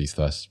performances across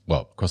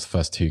the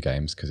first 2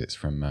 games, because it's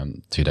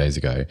from 2 days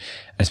ago. And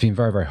it's been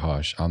very, very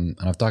harsh. And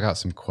I've dug out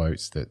some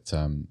quotes that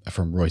are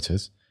from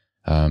Reuters.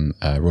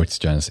 Reuters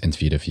journalists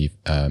interviewed a few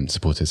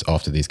supporters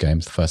after these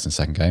games, the first and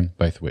second game,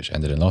 both of which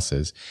ended in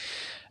losses.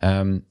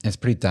 It's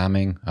pretty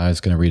damning. I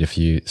was going to read a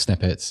few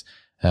snippets.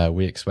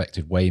 We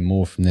expected way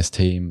more from this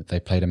team. They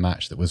played a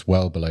match that was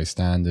well below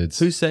standards.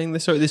 Who's saying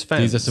this? Sorry, this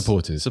fans? These are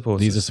supporters.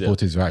 These are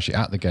supporters who are actually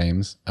at the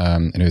games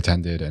and who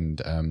attended,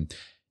 and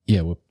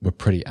we're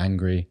pretty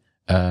angry.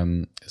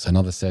 So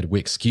another said, we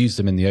excused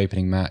them in the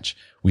opening match.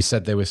 We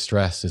said they were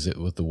stressed as it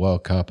was the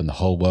World Cup and the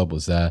whole world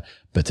was there.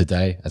 But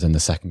today, as in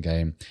the second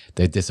game,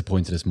 they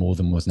disappointed us more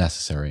than was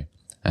necessary.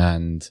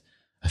 And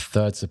a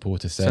third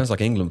supporter said... Sounds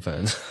like England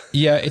fans.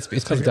 Yeah, it's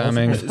pretty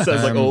damning. It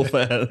sounds like all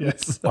fans.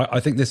 Yes. I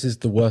think this is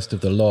the worst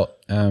of the lot.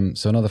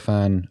 So another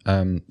fan,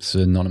 it's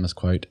an anonymous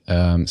quote,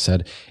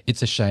 said,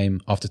 it's a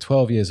shame after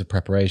 12 years of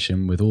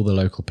preparation with all the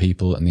local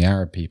people and the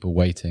Arab people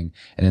waiting.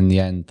 And in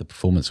the end, the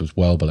performance was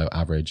well below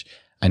average.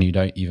 And you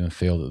don't even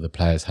feel that the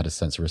players had a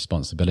sense of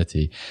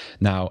responsibility.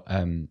 Now,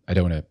 I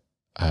don't want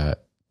to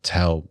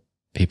tell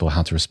people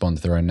how to respond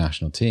to their own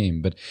national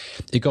team, but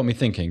it got me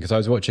thinking, because I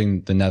was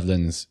watching the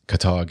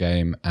Netherlands-Qatar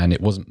game, and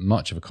it wasn't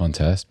much of a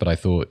contest, but I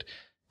thought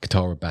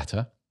Qatar were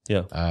better.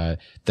 Yeah.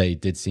 They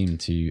did seem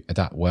to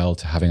adapt well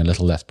to having a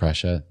little less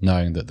pressure,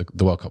 knowing that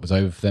the World Cup was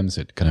over for them, so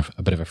it kind of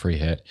a bit of a free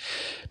hit.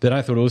 But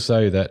I thought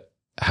also that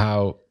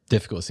how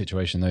difficult a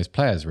situation those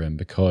players were in,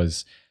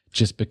 because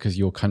just because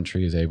your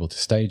country is able to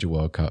stage a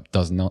World Cup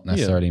does not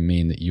necessarily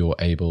mean that you're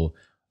able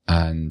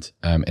and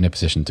in a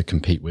position to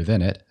compete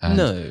within it. And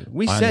no,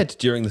 we said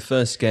during the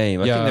first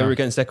game, I think they were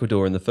against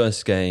Ecuador in the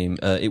first game,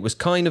 it was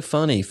kind of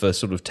funny for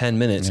sort of 10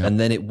 minutes and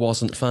then it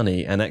wasn't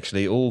funny. And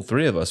actually all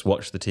 3 of us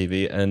watched the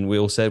TV and we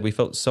all said we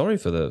felt sorry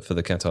for the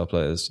Qatar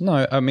players.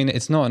 No, I mean,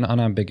 it's not an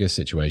unambiguous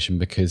situation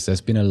because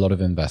there's been a lot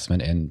of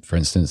investment in, for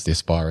instance, the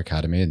Aspire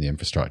Academy and the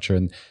infrastructure.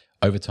 And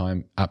over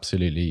time,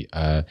 absolutely,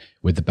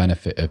 with the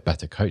benefit of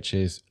better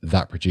coaches,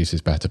 that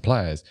produces better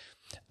players.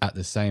 At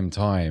the same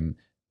time,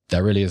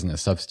 there really isn't a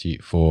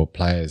substitute for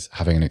players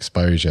having an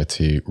exposure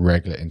to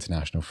regular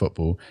international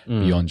football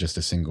beyond just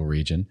a single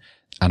region.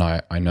 And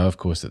I know, of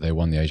course, that they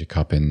won the Asia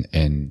Cup in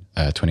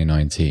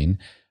 2019.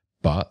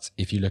 But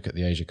if you look at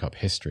the Asia Cup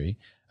history,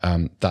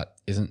 that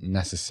isn't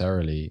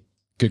necessarily,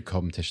 good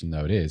competition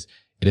though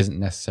it isn't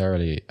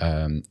necessarily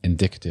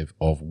indicative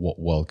of what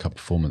World Cup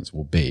performance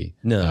will be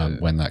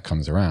when that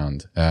comes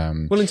around.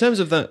 Well, in terms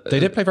of that... They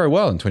did play very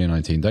well in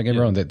 2019. Don't get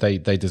me wrong. They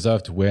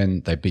deserved to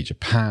win. They beat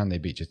Japan. They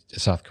beat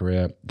South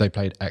Korea. They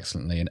played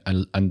excellently.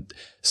 And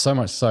so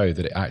much so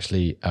that it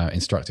actually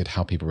instructed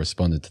how people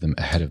responded to them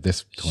ahead of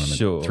this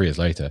tournament 3 years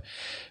later.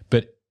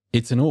 But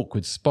it's an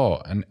awkward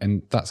spot.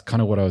 And that's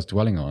kind of what I was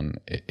dwelling on.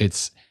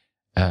 It's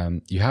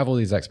you have all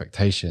these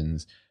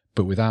expectations,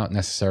 but without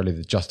necessarily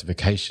the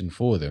justification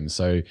for them.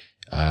 So,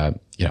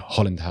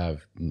 Holland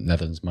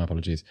Netherlands, my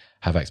apologies,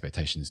 have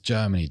expectations.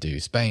 Germany do,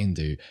 Spain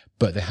do,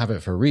 but they have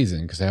it for a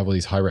reason because they have all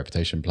these high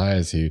reputation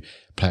players who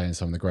play in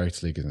some of the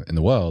greatest leagues in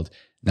the world.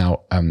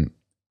 Now,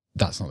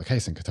 that's not the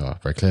case in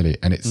Qatar, very clearly.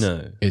 And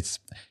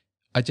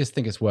I just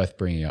think it's worth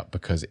bringing up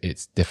because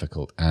it's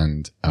difficult.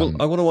 And well,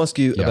 I want to ask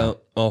you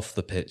about off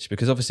the pitch,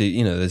 because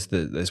obviously,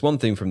 there's one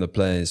thing from the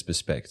players'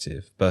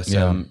 perspective, but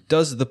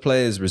does the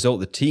players' result,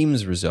 the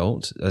team's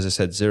result, as I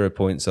said, 0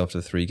 points after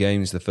 3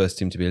 games, the first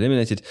team to be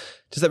eliminated,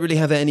 does that really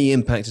have any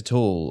impact at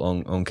all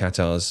on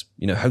Qatar's,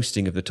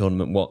 hosting of the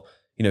tournament? What,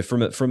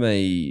 from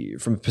a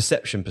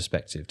perception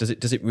perspective, does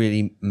it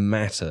really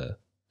matter?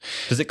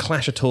 Does it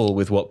clash at all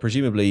with what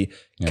presumably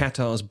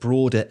Qatar's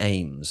broader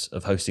aims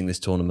of hosting this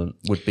tournament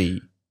would be?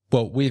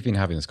 Well, we've been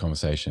having this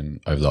conversation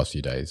over the last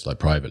few days, like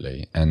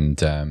privately,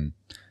 and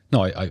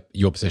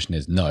your position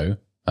is no,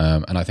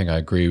 and I think I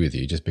agree with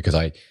you, just because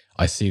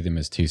I see them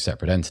as two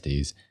separate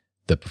entities: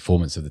 the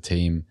performance of the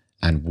team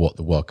and what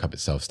the World Cup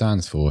itself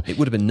stands for. It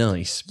would have been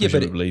nice,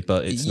 presumably,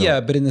 but it's not.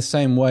 Yeah, but in the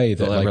same way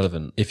that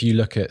relevant. If you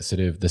look at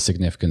sort of the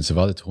significance of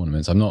other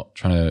tournaments, I'm not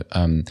trying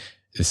to.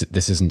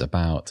 This isn't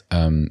about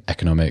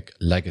economic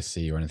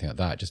legacy or anything like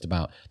that. Just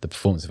about the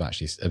performance of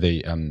actually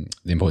the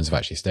importance of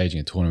actually staging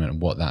a tournament and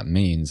what that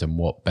means and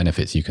what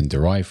benefits you can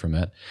derive from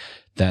it.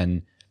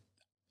 Then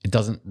it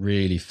doesn't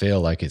really feel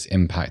like it's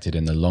impacted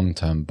in the long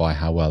term by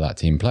how well that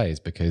team plays,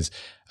 because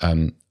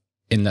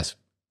unless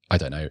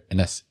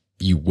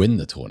you win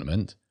the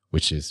tournament,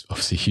 which is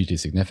obviously hugely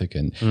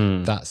significant,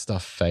 that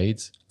stuff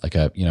fades. Like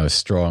a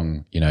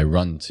strong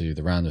run to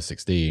the round of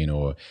 16,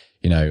 or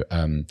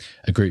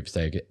a group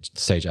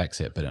stage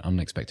exit, but an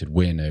unexpected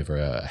win over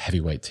a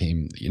heavyweight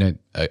team.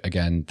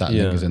 Again, that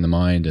lingers in the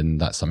mind,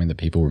 and that's something that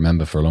people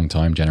remember for a long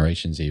time,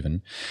 generations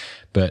even.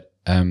 But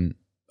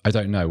I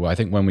don't know. I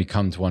think when we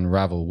come to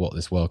unravel what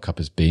this World Cup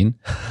has been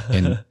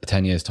in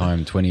 10 years'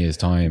 time, 20 years'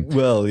 time,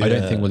 I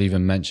don't think we'll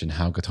even mention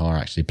how Qatar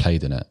actually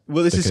played in it.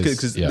 Well, this is good,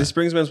 because this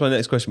brings me on to my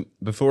next question.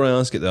 Before I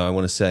ask it, though, I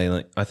want to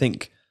say, I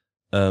think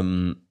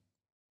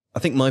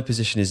my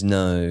position is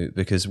no,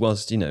 because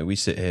whilst, we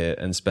sit here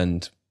and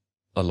spend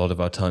a lot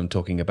of our time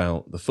talking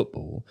about the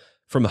football,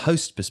 from a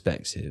host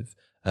perspective,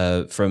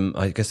 from,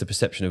 I guess, the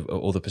perception of,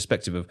 or the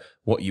perspective of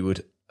what you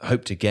would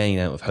hope to gain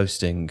out of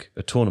hosting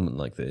a tournament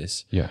like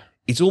this. Yeah.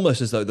 It's almost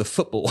as though the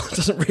football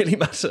doesn't really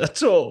matter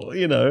at all, I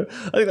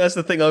think that's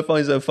the thing I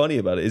find so funny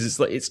about it, is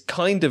it's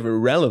kind of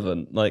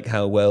irrelevant, like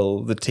how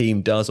well the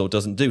team does or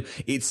doesn't do.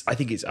 I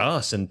think it's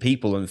us and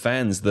people and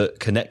fans that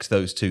connect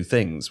those two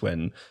things,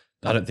 when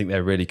I don't think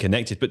they're really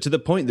connected. But to the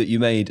point that you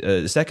made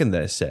a second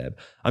there, Seb,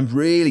 I'm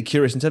really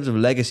curious in terms of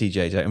legacy,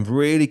 JJ. I'm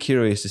really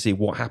curious to see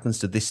what happens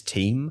to this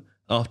team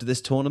after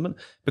this tournament,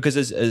 because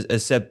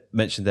as Seb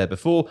mentioned there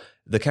before,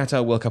 the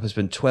Qatar World Cup has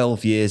been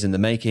 12 years in the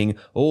making.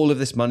 All of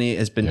this money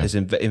has been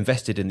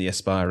invested in the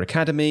Aspire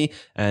Academy,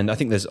 and I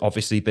think there's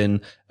obviously been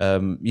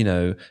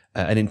an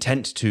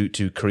intent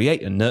to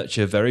create and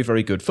nurture very,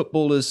 very good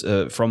footballers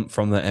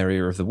from that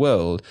area of the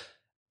world.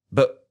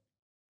 But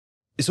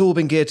it's all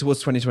been geared towards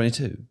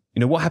 2022.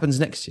 What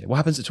happens next year? What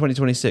happens at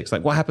 2026?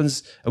 What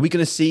happens? Are we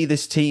going to see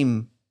this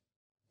team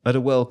at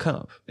a World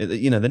Cup? The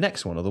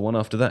next one or the one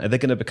after that? Are they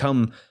going to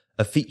become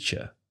a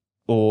feature?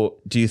 Or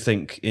do you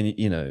think,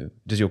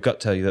 does your gut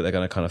tell you that they're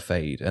going to kind of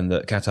fade, and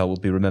that Qatar will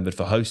be remembered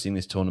for hosting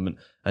this tournament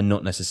and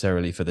not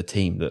necessarily for the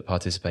team that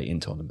participate in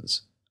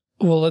tournaments?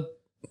 Well,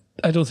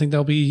 I don't think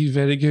they'll be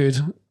very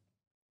good.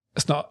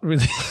 It's not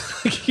really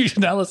a huge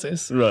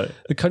analysis. Right.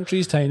 The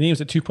country's tiny. It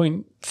was at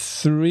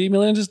 2.3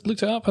 million, just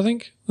looked it up, I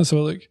think. Let's have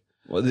a look.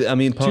 Well,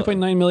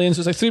 2.9 million,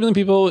 so it's like 3 million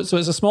people, so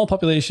it's a small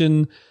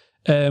population.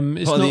 Part of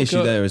the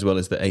issue there as well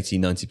is that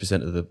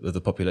 80-90% of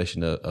the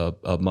population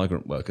are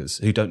migrant workers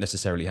who don't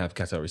necessarily have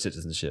Qatari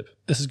citizenship.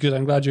 This is good.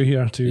 I'm glad you're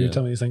here to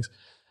tell me these things.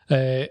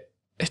 I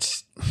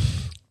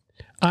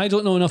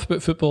don't know enough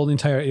about football in the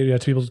entire area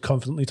to be able to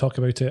confidently talk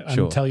about it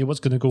and tell you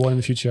what's going to go on in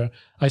the future.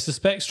 I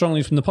suspect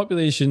strongly from the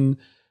population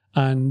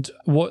and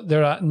what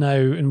they're at now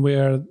and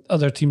where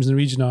other teams in the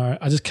region are,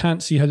 I just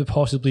can't see how they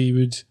possibly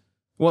would.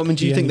 Well,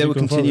 do you think they will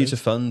continue to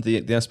fund the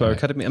Aspire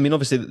Academy?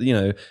 Obviously,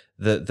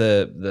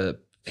 the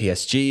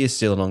PSG is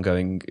still an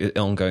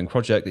ongoing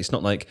project. It's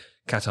not like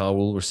Qatar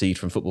will recede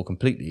from football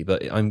completely,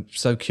 but I'm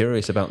so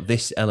curious about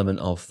this element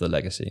of the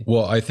legacy.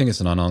 Well, I think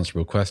it's an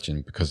unanswerable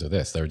question because of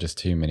this. There are just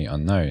too many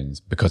unknowns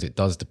because it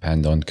does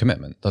depend on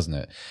commitment, doesn't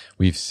it?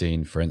 We've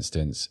seen, for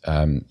instance,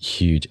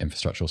 huge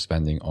infrastructural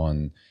spending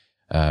on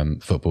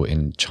football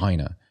in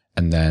China,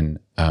 and then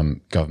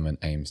government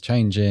aims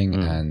changing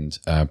and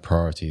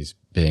priorities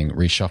being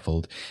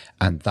reshuffled,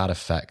 and that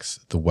affects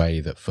the way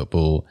that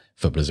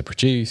footballers are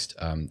produced,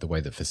 the way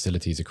that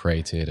facilities are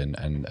created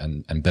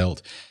and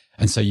built.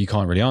 And so you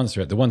can't really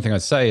answer it. The one thing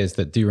I'd say is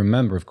that do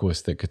remember, of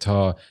course, that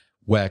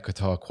where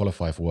Qatar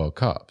qualify for World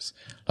Cups,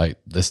 like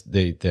this,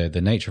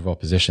 the nature of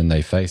opposition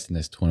they faced in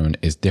this tournament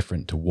is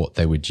different to what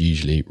they would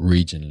usually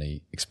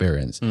regionally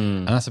experience.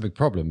 And that's a big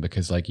problem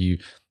because like you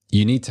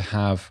need to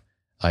have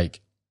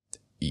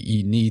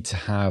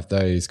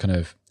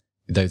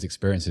those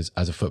experiences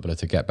as a footballer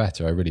to get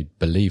better. I really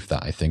believe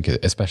that. I think,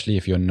 especially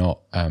if you're not,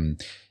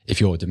 if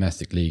your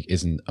domestic league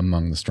isn't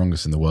among the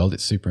strongest in the world,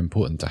 it's super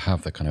important to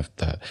have the kind of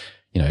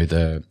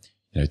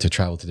to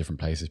travel to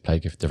different places, play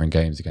different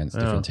games against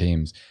different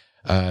teams.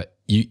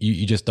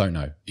 You just don't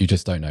know. You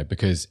just don't know,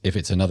 because if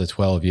it's another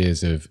 12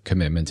 years of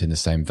commitment in the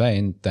same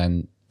vein,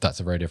 then that's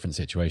a very different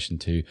situation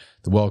to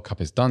the World Cup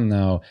is done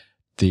now.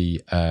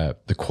 The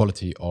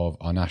quality of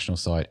our national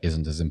side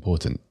isn't as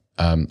important.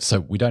 So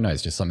we don't know.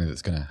 It's just something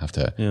that's going to have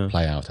to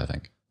play out, I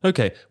think.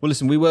 Okay. Well,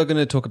 listen, we were going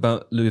to talk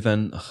about Louis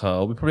van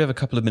Gaal. We probably have a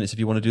couple of minutes if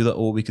you want to do that,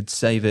 or we could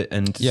save it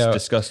and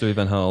discuss Louis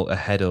van Gaal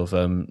ahead of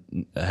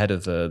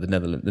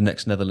the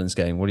next Netherlands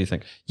game. What do you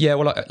think? Yeah,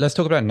 well, let's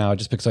talk about it now,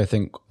 just because I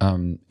think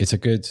it's a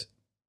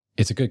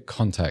good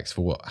context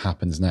for what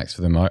happens next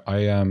for them. I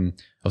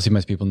obviously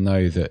most people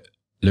know that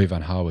Louis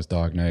van Gaal was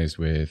diagnosed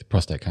with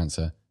prostate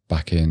cancer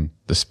back in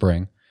the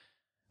spring,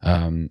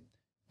 and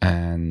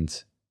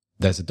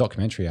there's a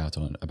documentary out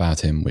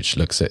about him which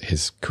looks at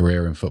his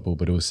career in football,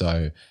 but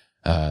also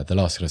the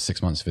last kind of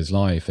 6 months of his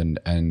life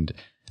and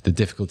the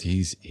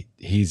difficulties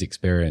he's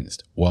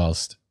experienced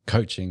whilst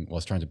trying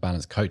to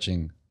balance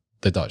coaching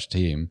the Dutch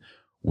team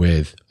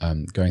with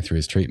going through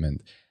his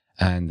treatment.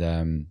 And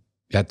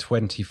he had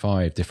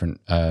 25 different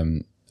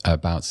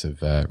bouts of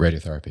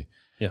radiotherapy,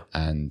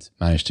 and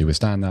managed to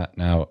withstand that.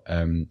 Now,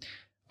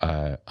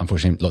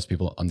 unfortunately, lots of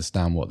people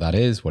understand what that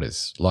is, what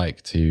it's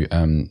like to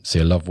see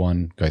a loved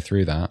one go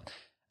through that.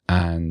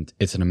 And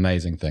it's an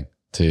amazing thing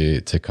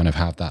to kind of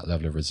have that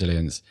level of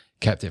resilience.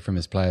 Kept it from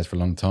his players for a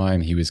long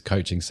time. He was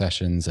coaching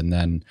sessions and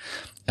then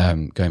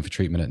going for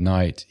treatment at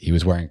night. He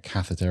was wearing a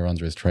catheter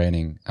under his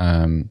training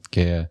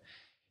gear.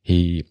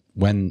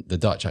 When the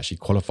Dutch actually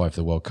qualified for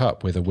the World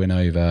Cup with a win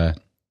over,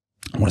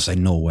 I want to say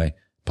Norway,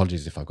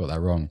 apologies if I got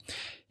that wrong,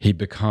 he'd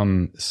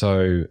become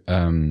so...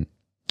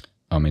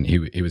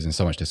 he was in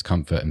so much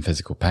discomfort and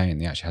physical pain.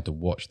 He actually had to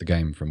watch the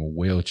game from a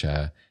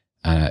wheelchair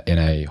in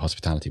a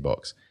hospitality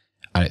box.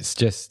 And it's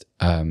just,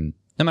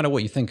 no matter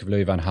what you think of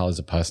Louis van Gaal as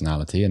a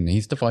personality, and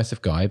he's a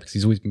divisive guy because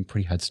he's always been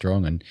pretty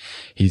headstrong and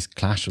he's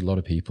clashed with a lot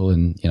of people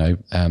and,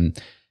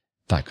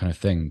 that kind of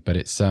thing. But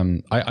it's,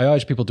 I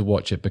urge people to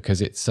watch it because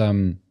it's,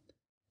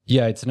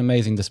 it's an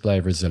amazing display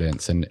of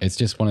resilience. And it's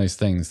just one of those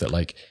things that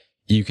like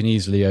you can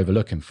easily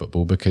overlook in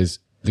football because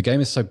the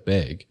game is so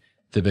big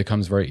that it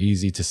becomes very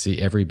easy to see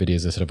everybody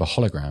as a sort of a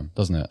hologram,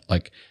 doesn't it?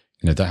 Like,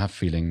 don't have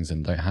feelings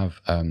and don't have,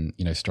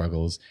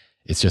 struggles.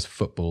 It's just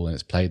football and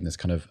it's played in this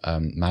kind of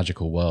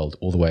magical world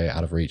all the way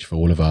out of reach for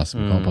all of us.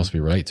 We can't possibly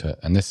relate to it.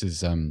 And this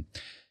is,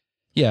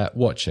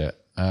 watch it.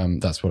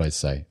 That's what I'd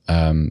say.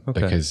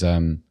 Because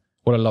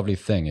what a lovely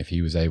thing if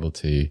he was able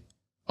to,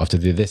 after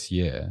this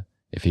year,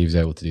 if he was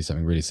able to do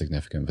something really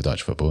significant for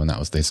Dutch football and that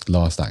was this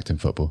last act in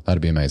football.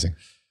 That'd be amazing.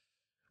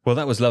 Well,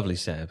 that was lovely,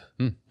 Seb.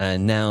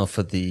 And now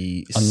for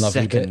the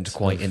second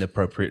quite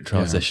inappropriate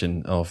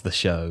transition of the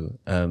show.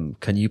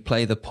 Can you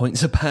play the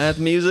Points Are Bad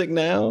music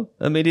now,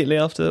 immediately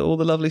after all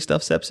the lovely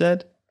stuff Seb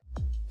said?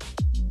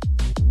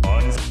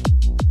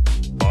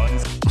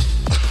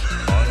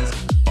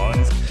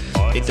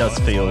 It does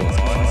feel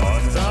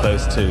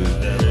those two.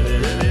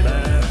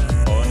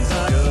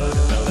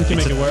 We can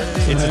make it work.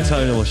 It's a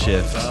tonal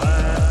shift.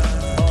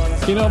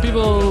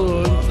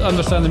 People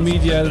understand the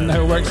media and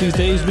how it works these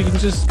days. We can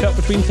just cut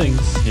between things.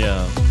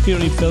 Yeah. You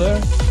don't need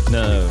filler.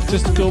 No.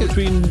 Just go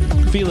between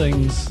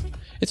feelings.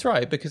 It's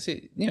right, because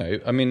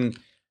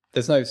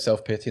there's no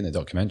self-pity in the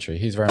documentary.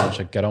 He's very much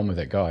a get on with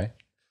it guy.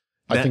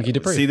 I think he'd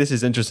approve. See, this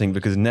is interesting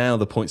because now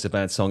the Points Are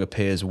Bad song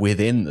appears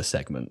within the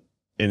segment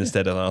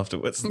instead of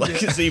afterwards.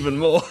 Like it's even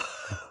more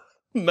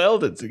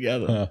melded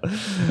together.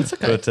 It's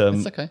okay. But,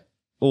 it's okay.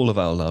 All of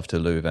our love to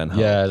Louis van Gaal.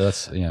 Yeah,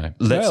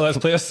 let's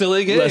play a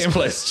silly game. Let's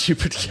play a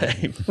stupid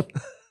game.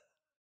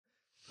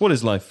 What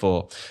is life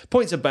for?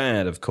 Points Are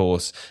Bad, of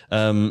course.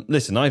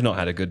 Listen, I've not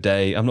had a good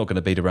day. I'm not going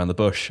to beat around the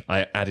bush.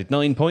 I added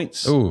 9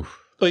 points. Ooh.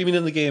 Oh, you mean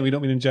in the game? You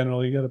don't mean in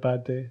general? You got a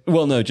bad day?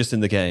 Well, no, just in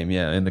the game.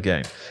 Yeah, in the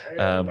game.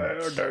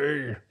 Bad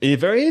day. A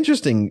very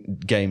interesting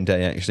game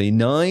day, actually.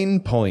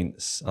 9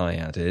 points I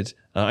added.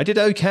 I did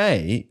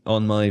okay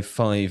on my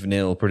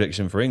 5-0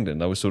 prediction for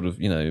England. I was sort of,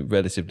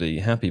 relatively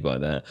happy by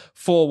that.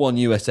 4-1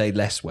 USA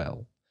less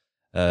well.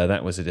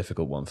 That was a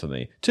difficult one for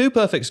me. 2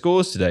 perfect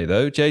scores today,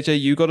 though. JJ,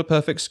 you got a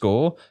perfect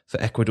score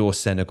for Ecuador,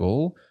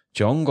 Senegal.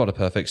 John got a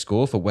perfect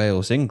score for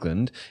Wales,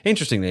 England.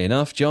 Interestingly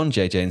enough, John,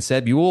 JJ, and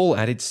Seb, you all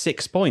added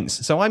 6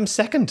 points. So I'm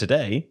second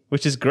today,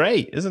 which is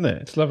great, isn't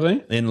it? It's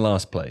lovely. In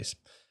last place.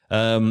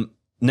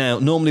 Now,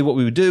 normally what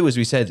we would do, as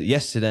we said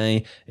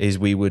yesterday, is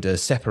we would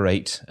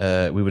separate,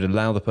 we would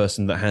allow the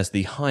person that has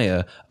the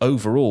higher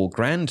overall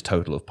grand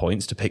total of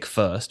points to pick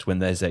first when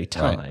there's a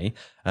tie. Right.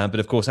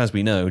 But of course, as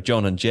we know,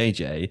 John and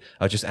JJ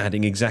are just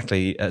adding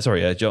exactly,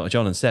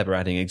 John and Seb are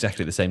adding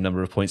exactly the same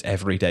number of points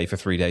every day for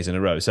 3 days in a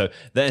row. So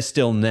they're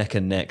still neck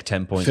and neck,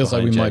 10 points. Feels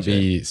like we JJ. Might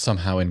be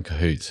somehow in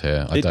cahoots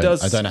here. I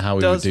don't know how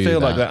we would do that. It does feel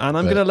like that. And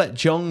I'm going to let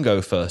John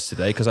go first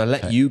today because I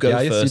let you go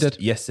first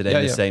yesterday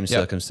in the same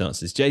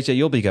circumstances. JJ,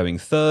 you'll be going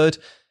third.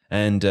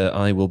 And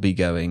I will be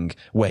going,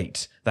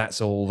 wait, that's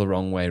all the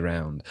wrong way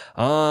round.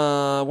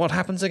 What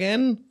happens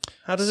again?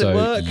 How does it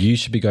work? You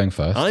should be going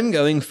first. I'm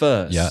going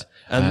first. Yeah.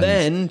 And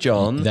then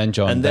John. Then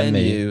John. And then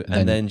me, you.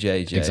 And then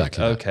JJ.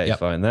 Exactly. Okay,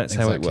 fine. That's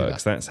how it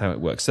works. That. That's how it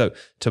works. So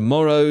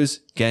tomorrow's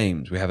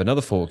games, we have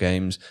another 4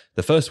 games.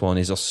 The first one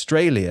is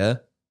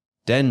Australia,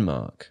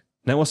 Denmark.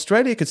 Now,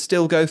 Australia could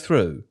still go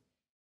through,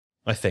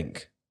 I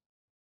think.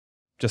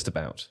 Just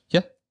about.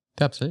 Yeah.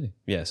 Absolutely.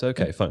 Yes,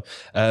 okay, fine.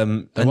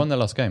 They won their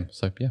last game,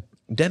 so yeah.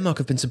 Denmark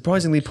have been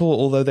surprisingly poor,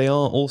 although they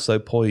are also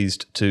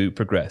poised to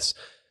progress.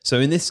 So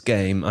in this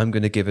game, I'm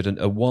going to give it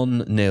a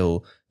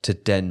 1-0 to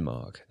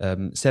Denmark.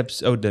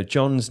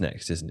 John's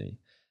next, isn't he?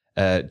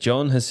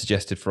 John has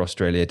suggested for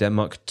Australia,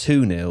 Denmark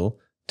 2-0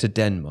 to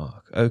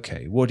Denmark.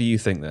 Okay, what do you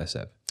think there,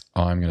 Seb?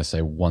 I'm going to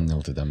say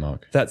 1-0 to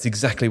Denmark. That's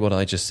exactly what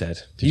I just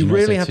said. Did you you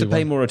really have to 2-1?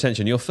 pay more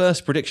attention. Your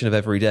first prediction of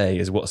every day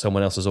is what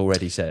someone else has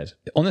already said.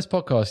 On this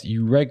podcast,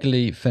 you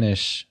regularly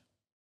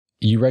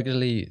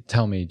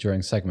tell me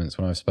during segments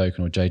when I've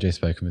spoken or JJ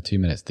spoken for 2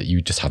 minutes that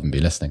you just haven't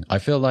been listening. I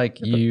feel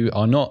like you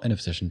are not in a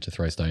position to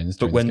throw stones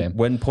during this game.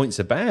 When points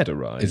are bad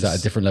arise... Is that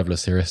a different level of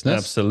seriousness?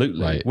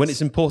 Absolutely. Right. When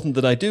it's important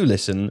that I do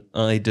listen,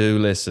 I do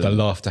listen. The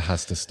laughter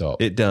has to stop.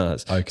 It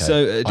does. Okay.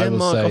 So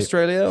Denmark,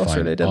 Australia,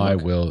 Denmark. I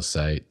will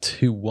say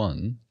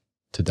 2-1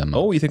 to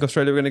Denmark. Oh, you think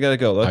Australia are going to get a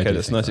goal? Okay,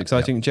 that's nice,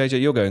 exciting. Yeah.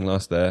 JJ, you're going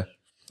last there.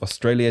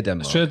 Australia,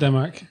 Denmark. Australia,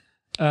 Denmark.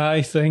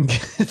 I think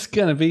it's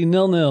going to be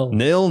 0-0.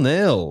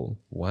 0-0.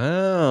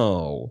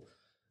 Wow.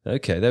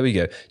 Okay, there we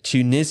go.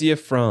 Tunisia,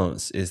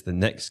 France is the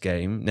next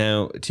game.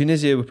 Now,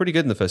 Tunisia were pretty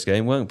good in the first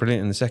game, weren't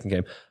brilliant in the second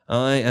game.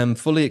 I am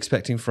fully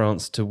expecting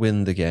France to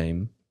win the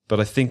game, but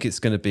I think it's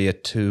going to be a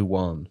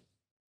 2-1.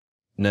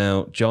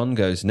 Now, John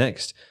goes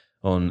next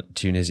on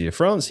Tunisia,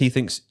 France. He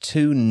thinks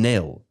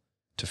 2-0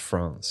 to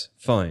France.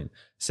 Fine.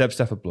 Seb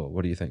Stafford-Bloor,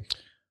 what do you think?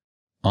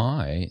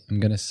 I am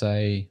going to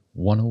say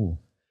 1-1.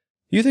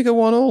 You think a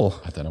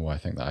 1-1? I don't know why I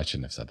think that. I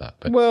shouldn't have said that.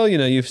 But Well,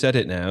 you've said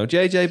it now.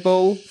 JJ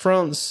Bull,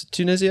 France,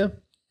 Tunisia?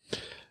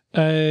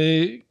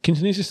 Can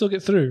Tunisia still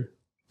get through?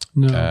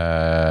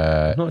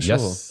 No. Not sure.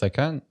 Yes, they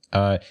can.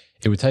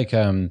 It would take...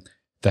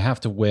 they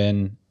have to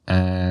win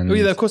and... Oh,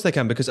 yeah, of course they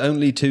can, because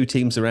only 2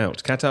 teams are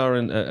out. Qatar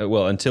and...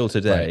 until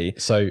today, Right.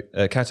 So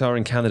Qatar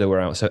and Canada were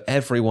out, so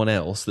everyone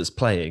else that's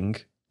playing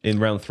in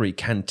round 3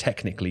 can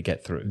technically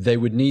get through. they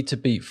would need to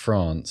beat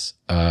France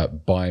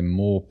by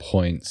more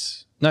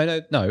points...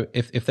 No.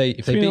 If they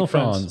 3-0 beat France.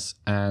 France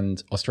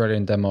and Australia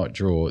and Denmark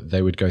draw,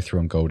 they would go through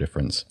on goal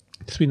difference.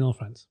 3-0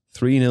 France.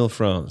 3-0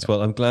 France.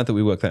 Well, I'm glad that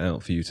we worked that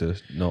out for you to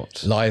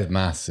not... Live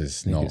maths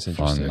is not it's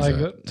fun. interesting.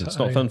 Is it? It's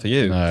not fun for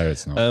you. No,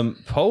 it's not.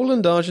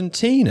 Poland,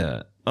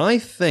 Argentina. I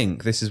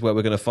think this is where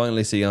we're going to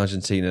finally see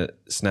Argentina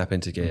snap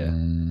into gear.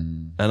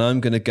 And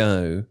I'm going to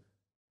go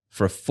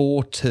for a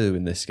 4-2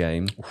 in this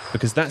game,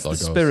 because that's the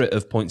spirit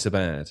of points are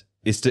bad,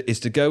 is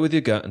to go with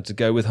your gut and to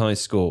go with high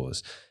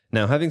scores.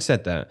 Now, having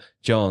said that,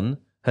 John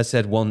has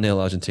said 1-0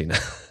 Argentina.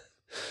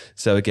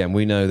 So again,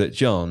 we know that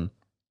John,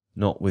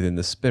 not within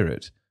the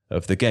spirit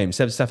of the game.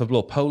 Seb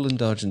Stafford-Bloor,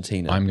 Poland,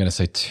 Argentina. I'm going to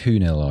say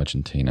 2-0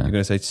 Argentina. You're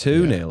going to say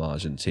 2-0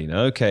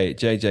 Argentina. Okay,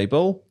 JJ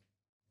Bull.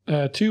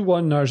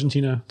 2-1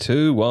 Argentina.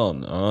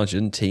 2-1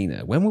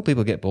 Argentina. When will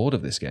people get bored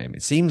of this game?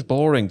 It seems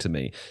boring to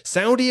me.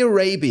 Saudi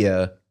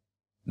Arabia,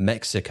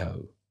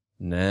 Mexico.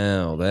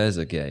 Now, there's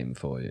a game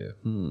for you.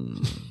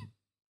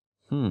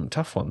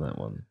 Tough one, that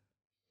one.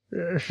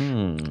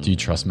 Do you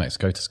trust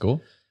Mexico to score?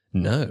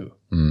 No.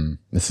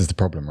 This is the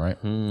problem, right?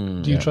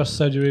 Do you trust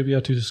Saudi Arabia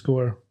to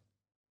score?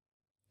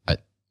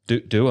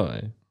 Do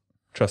I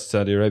trust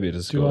Saudi Arabia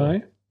to score? Do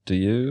I? Do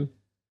you?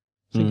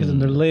 I think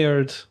they're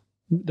layered.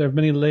 There are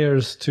many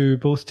layers to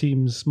both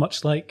teams,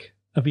 much like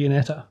a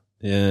Viennetta.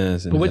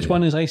 Yes. But which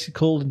one is icy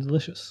cold and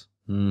delicious?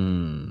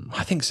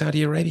 I think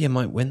Saudi Arabia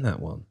might win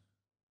that one.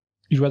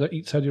 You'd rather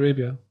eat Saudi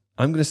Arabia?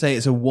 I'm going to say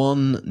it's a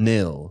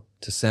 1-0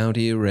 to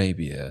Saudi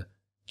Arabia.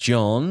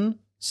 John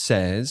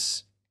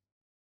says...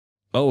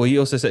 Oh, he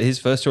also said his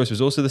first choice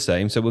was also the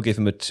same, so we'll give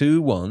him a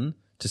 2-1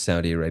 to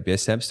Saudi Arabia.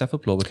 Seb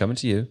Stafford-Bloor, we're coming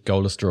to you.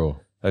 Goalless draw.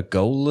 A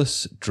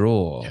goalless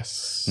draw.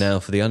 Yes. Now,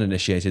 for the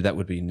uninitiated, that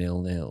would be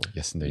 0-0.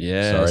 Yes, indeed.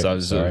 Yes, Sorry, I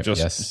was sorry.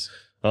 just... Yes.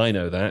 I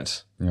know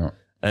that. Yeah.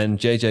 And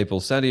JJ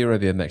Bull, Saudi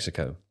Arabia,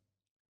 Mexico.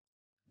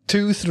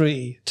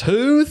 2-3.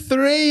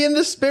 2-3 in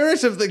the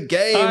spirit of the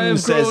game, I've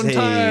says grown he.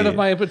 tired of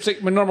my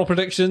normal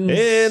predictions.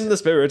 In the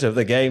spirit of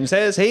the game,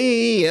 says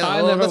he.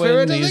 I never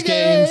win these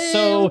games,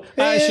 so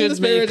I should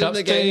make up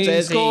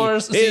strange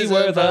scores to see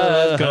where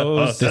that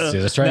goes. This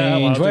is a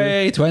strange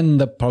way to end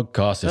the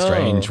podcast. A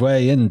strange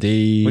way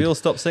indeed. We all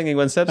stop singing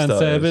when Seb And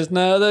started. Seb is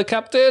now the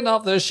captain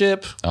of the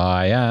ship.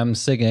 I am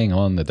singing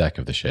on the deck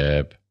of the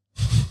ship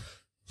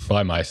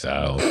by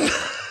myself.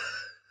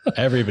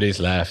 Everybody's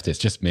left. It's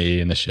just me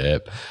in the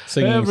ship.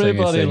 Singing,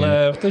 Everybody singing.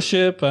 left the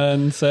ship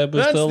and Seb was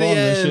That's still the on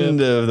the ship.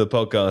 end of the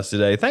podcast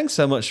today. Thanks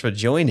so much for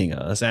joining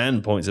us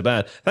and Points Are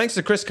Bad. Thanks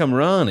to Chris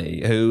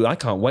Kamrani, who I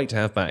can't wait to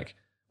have back.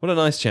 What a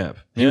nice chap.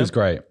 He was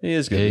great. He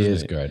is good. He isn't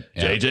is good.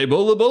 Yeah. JJ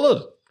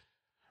Bullet.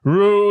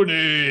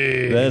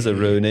 Rooney. There's a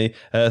Rooney.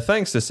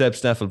 Thanks to Seb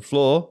Stafford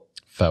Floor.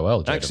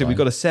 Farewell, Joe Actually, we've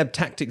got a Seb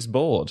Tactics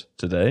board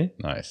today.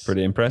 Nice.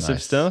 Pretty impressive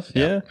Nice. stuff.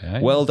 Yeah. Yeah.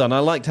 Well done. I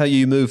liked how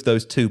you moved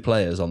those two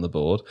players on the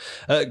board.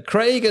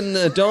 Craig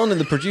and Don in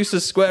the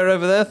producer's square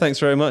over there. Thanks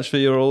very much for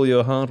all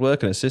your hard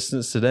work and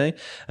assistance today.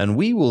 And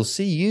we will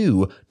see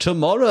you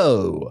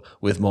tomorrow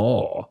with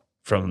more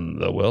from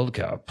the World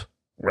Cup.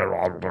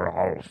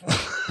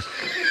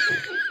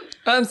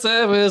 And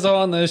Seb is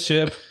on the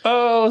ship.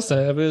 Oh,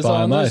 Seb is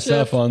by on the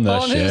myself ship. on the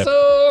his ship,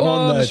 own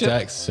on the ship.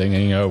 deck,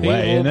 singing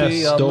away He will in a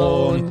be storm.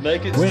 alone.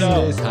 Make it Wind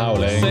stop. is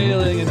howling.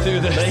 Sailing into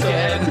the Make it sun.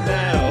 end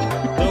now.